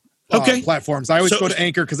platforms. I always go to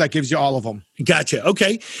Anchor because that gives you all of them. Gotcha.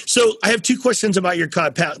 Okay. So I have 2 questions about your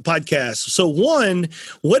podcast. So one,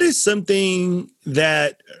 what is something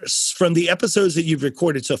that from the episodes that you've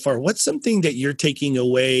recorded so far, what's something that you're taking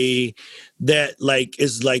away that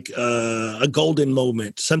is a golden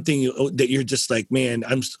moment, something that you're just like, man,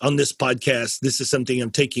 I'm on this podcast, this is something I'm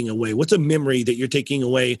taking away. What's a memory that you're taking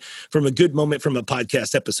away from a good moment from a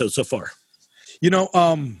podcast episode so far?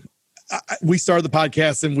 We started the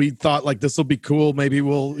podcast and we thought this will be cool. Maybe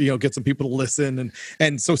we'll, get some people to listen.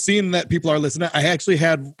 And so seeing that people are listening, I actually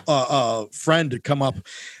had a friend come up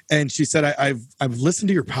and she said, I've listened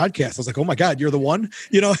to your podcast. I was like, oh my God, you're the one,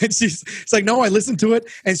 and she's like, no, I listened to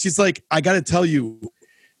it. And she's like, I got to tell you,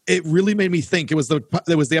 it really made me think. It was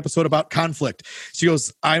the episode about conflict. She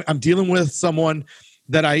goes, I'm dealing with someone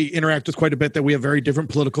that I interact with quite a bit, that we have very different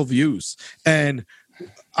political views. And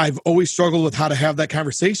I've always struggled with how to have that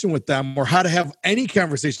conversation with them, or how to have any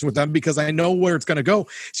conversation with them, because I know where it's going to go.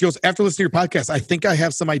 She goes, after listening to your podcast, I think I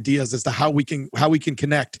have some ideas as to how we can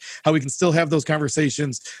connect, how we can still have those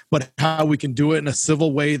conversations, but how we can do it in a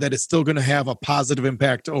civil way that is still going to have a positive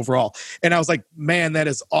impact overall. And I was like, man, that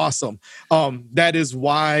is awesome. That is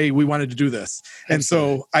why we wanted to do this. And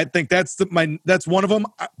so I think that's one of them.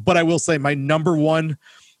 But I will say my number one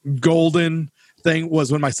golden thing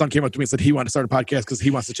was when my son came up to me and said he wanted to start a podcast because he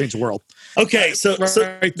wants to change the world. Okay, so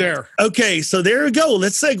right there. Okay, so there we go.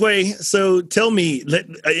 Let's segue. So tell me,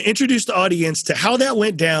 introduce the audience to how that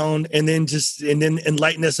went down, and then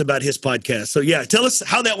enlighten us about his podcast. So yeah, tell us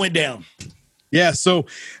how that went down. Yeah, so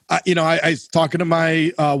I was talking to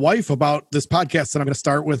my wife about this podcast that I'm going to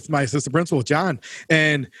start with my assistant principal, John,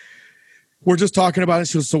 and we're just talking about it.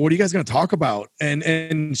 She goes, so what are you guys going to talk about?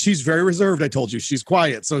 And she's very reserved. I told you, she's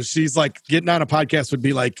quiet. So she's like, getting on a podcast would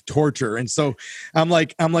be like torture. And so I'm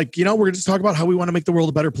like, we're going to just talk about how we want to make the world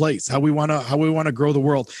a better place, how we want to grow the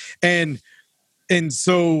world. And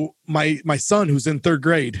so my son, who's in 3rd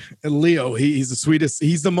grade, Leo, he's the sweetest.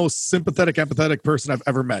 He's the most sympathetic, empathetic person I've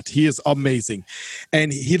ever met. He is amazing.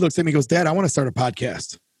 And he looks at me and goes, Dad, I want to start a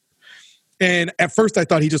podcast. And at first I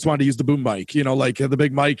thought he just wanted to use the boom mic, the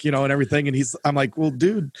big mic, and everything. And I'm like, well,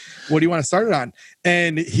 dude, what do you want to start it on?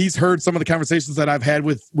 And he's heard some of the conversations that I've had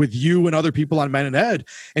with you and other people on Men in Ed.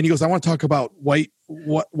 And he goes, I want to talk about white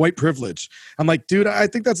privilege. I'm like, dude, I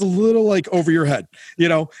think that's a little over your head,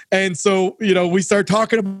 And so, we start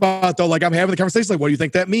talking about, though, I'm having the conversation, what do you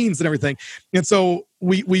think that means and everything. And so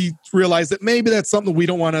we realized that maybe that's something we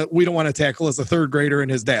don't want to tackle as a 3rd grader and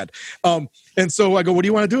his dad. And so I go, what do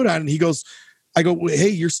you want to do it on? And he goes, I go, hey,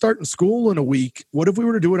 you're starting school in a week. What if we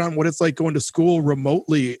were to do it on what it's like going to school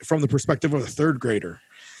remotely from the perspective of a 3rd grader?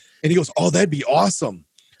 And he goes, oh, that'd be awesome.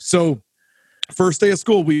 So first day of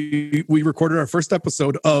school, we recorded our first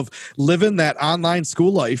episode of living that online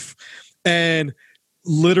school life. And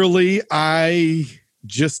literally I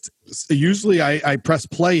press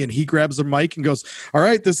play and he grabs a mic and goes, all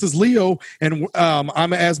right, this is Leo. And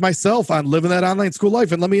I'm as myself on living that online school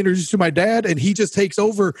life. And let me introduce you to my dad. And he just takes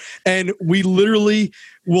over. And we literally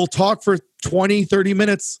will talk for 20, 30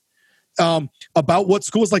 minutes about what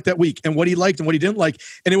school was like that week and what he liked and what he didn't like.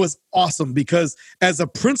 And it was awesome because as a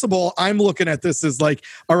principal, I'm looking at this as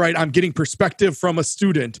all right, I'm getting perspective from a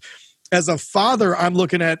student. As a father, I'm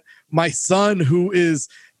looking at my son who is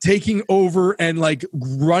taking over and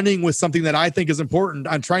running with something that I think is important.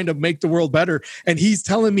 I'm trying to make the world better. And he's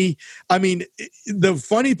telling me, the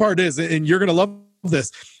funny part is, and you're going to love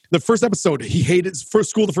this. The first episode, he hated first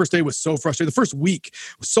school. The first day was so frustrating. The first week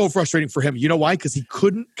was so frustrating for him. You know why? Because he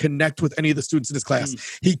couldn't connect with any of the students in his class.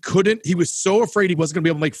 He couldn't. He was so afraid he wasn't going to be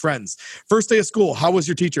able to make friends. First day of school, how was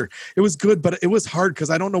your teacher? It was good, but it was hard because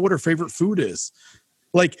I don't know what her favorite food is.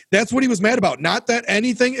 Like, that's what he was mad about. Not that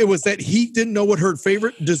anything. It was that he didn't know what her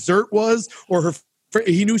favorite dessert was, or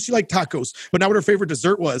he knew she liked tacos, but not what her favorite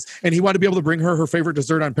dessert was. And he wanted to be able to bring her favorite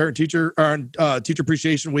dessert on parent-teacher or on Teacher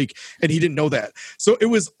Appreciation Week, and he didn't know that. So it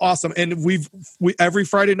was awesome. And we every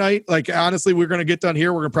Friday night, like, honestly, we're going to get done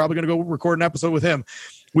here. We're probably going to go record an episode with him.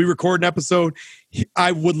 We record an episode.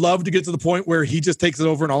 I would love to get to the point where he just takes it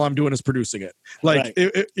over and all I'm doing is producing it. Like,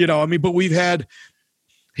 right. But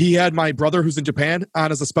he had my brother who's in Japan on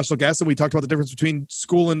as a special guest, and we talked about the difference between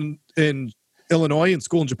school in Illinois and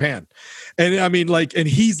school in Japan. And I mean, like, and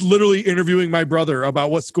he's literally interviewing my brother about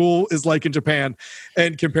what school is like in Japan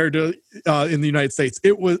and compared to in the United States.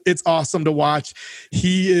 It's awesome to watch.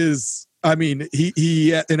 He is, I mean,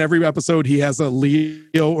 he in every episode, he has a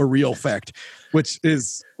Leo or real fact, which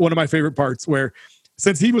is one of my favorite parts, where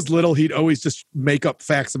since he was little, he'd always just make up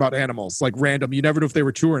facts about animals, like random. You never knew if they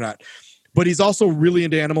were true or not. But he's also really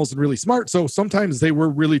into animals and really smart. So sometimes they were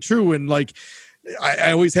really true. And like,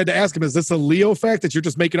 I always had to ask him, is this a Leo fact that you're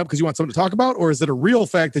just making up because you want someone to talk about? Or is it a real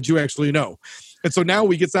fact that you actually know? And so now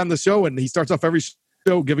he gets on the show and he starts off every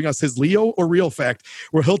show giving us his Leo or real fact,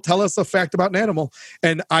 where he'll tell us a fact about an animal.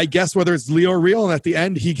 And I guess whether it's Leo or real. And at the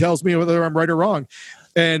end, he tells me whether I'm right or wrong.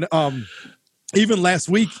 And even last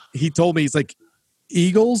week, he told me, he's like,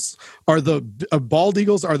 bald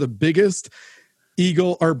eagles are the biggest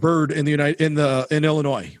eagle or bird in in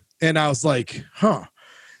Illinois. And I was like, huh.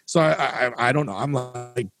 So I don't know. I'm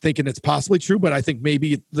like thinking it's possibly true, but I think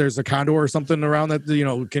maybe there's a condor or something around that,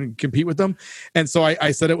 can compete with them. And so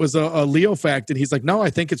I said it was a Leo fact, and he's like, no, I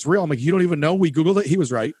think it's real. I'm like, you don't even know. We Googled it. He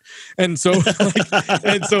was right. And so,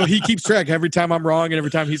 and so he keeps track every time I'm wrong and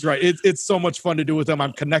every time he's right. It's so much fun to do with him.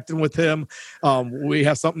 I'm connecting with him. We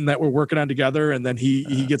have something that we're working on together, and then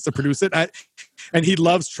he gets to produce it. And he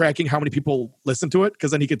loves tracking how many people listen to it,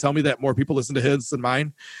 because then he can tell me that more people listen to his than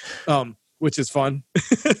mine. Which is fun.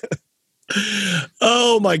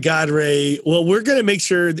 Oh my God, Ray. Well, we're going to make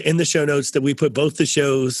sure in the show notes that we put both the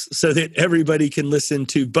shows so that everybody can listen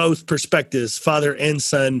to both perspectives, father and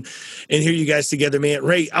son, and hear you guys together, man.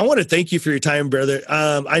 Ray, I want to thank you for your time, brother.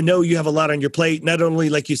 I know you have a lot on your plate. Not only,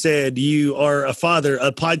 like you said, you are a father,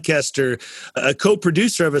 a podcaster, a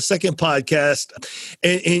co-producer of a second podcast,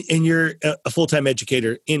 and you're a full-time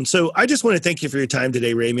educator. And so I just want to thank you for your time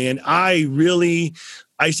today, Ray, man.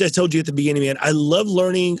 I told you at the beginning, man, I love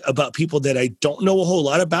learning about people that I don't know a whole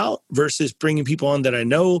lot about versus bringing people on that I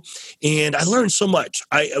know. And I learned so much.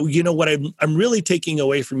 What I'm really taking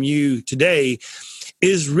away from you today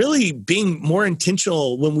is really being more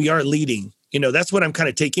intentional when we are leading. That's what I'm kind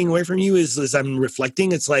of taking away from you is I'm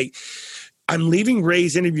reflecting. It's like, I'm leaving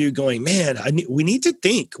Ray's interview going, man, we need to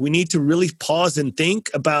think. We need to really pause and think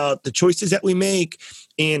about the choices that we make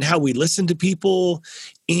and how we listen to people,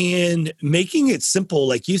 and making it simple,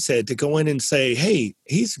 like you said, to go in and say, hey,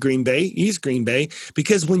 he's Green Bay.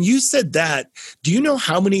 Because when you said that, do you know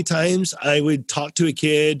how many times I would talk to a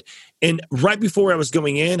kid, and right before I was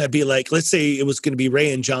going in, I'd be like, let's say it was going to be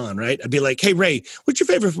Ray and John, right? I'd be like, hey, Ray, what's your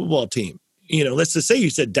favorite football team? Let's just say you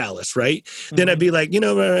said Dallas, right? Mm-hmm. Then I'd be like,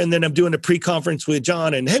 and then I'm doing a pre-conference with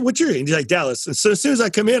John, and hey, what's your? And he's like, Dallas. And so as soon as I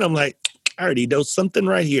come in, I'm like, I already know something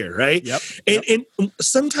right here, right? Yep. And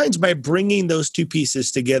sometimes by bringing those two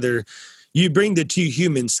pieces together, you bring the two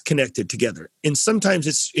humans connected together. And sometimes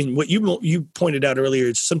it's in what you pointed out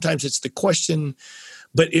earlier. Sometimes it's the question,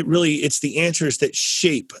 but it's the answers that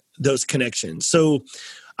shape those connections. So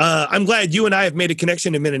I'm glad you and I have made a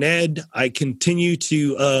connection in Min and Ed. I continue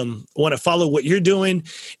to want to follow what you're doing.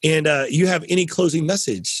 And you have any closing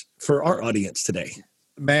message for our audience today?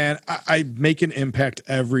 Man, I make an impact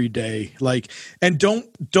every day. And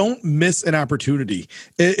don't miss an opportunity.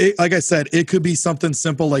 Like I said, it could be something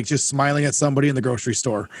simple like just smiling at somebody in the grocery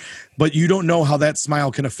store, but you don't know how that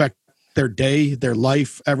smile can affect their day, their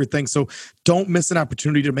life, everything. So don't miss an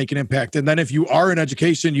opportunity to make an impact. And then if you are in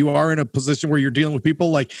education, you are in a position where you're dealing with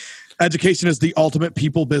people, like education is the ultimate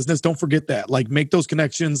people business. Don't forget that. Make those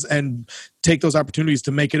connections and take those opportunities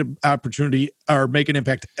to make it an opportunity or make an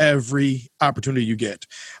impact every opportunity you get.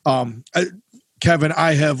 Kevin,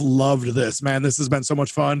 I have loved this, man. This has been so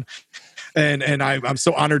much fun. And I'm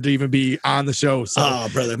so honored to even be on the show. So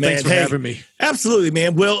brother, man. Thanks for having me. Absolutely,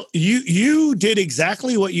 man. Well, you did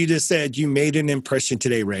exactly what you just said. You made an impression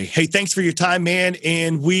today, Ray. Hey, thanks for your time, man.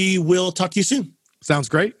 And we will talk to you soon. Sounds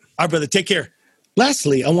great. All right, brother. Take care.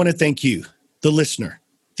 Lastly, I want to thank you, the listener,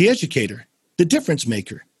 the educator, the difference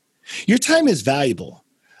maker, Your time is valuable.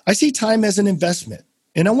 I see time as an investment,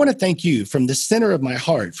 and I want to thank you from the center of my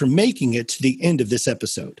heart for making it to the end of this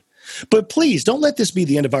episode. But please don't let this be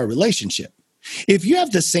the end of our relationship. If you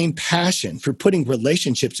have the same passion for putting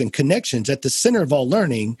relationships and connections at the center of all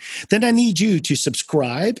learning, then I need you to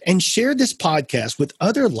subscribe and share this podcast with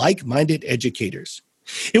other like-minded educators.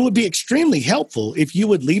 It would be extremely helpful if you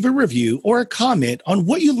would leave a review or a comment on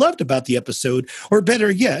what you loved about the episode, or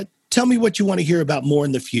better yet, tell me what you want to hear about more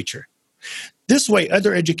in the future. This way,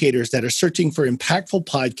 other educators that are searching for impactful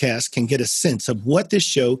podcasts can get a sense of what this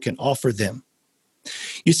show can offer them.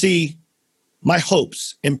 You see, my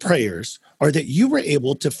hopes and prayers are that you were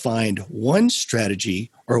able to find one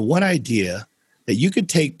strategy or one idea that you could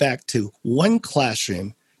take back to one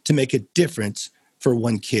classroom to make a difference for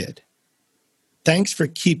one kid. Thanks for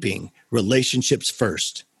keeping relationships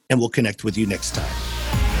first, and we'll connect with you next time.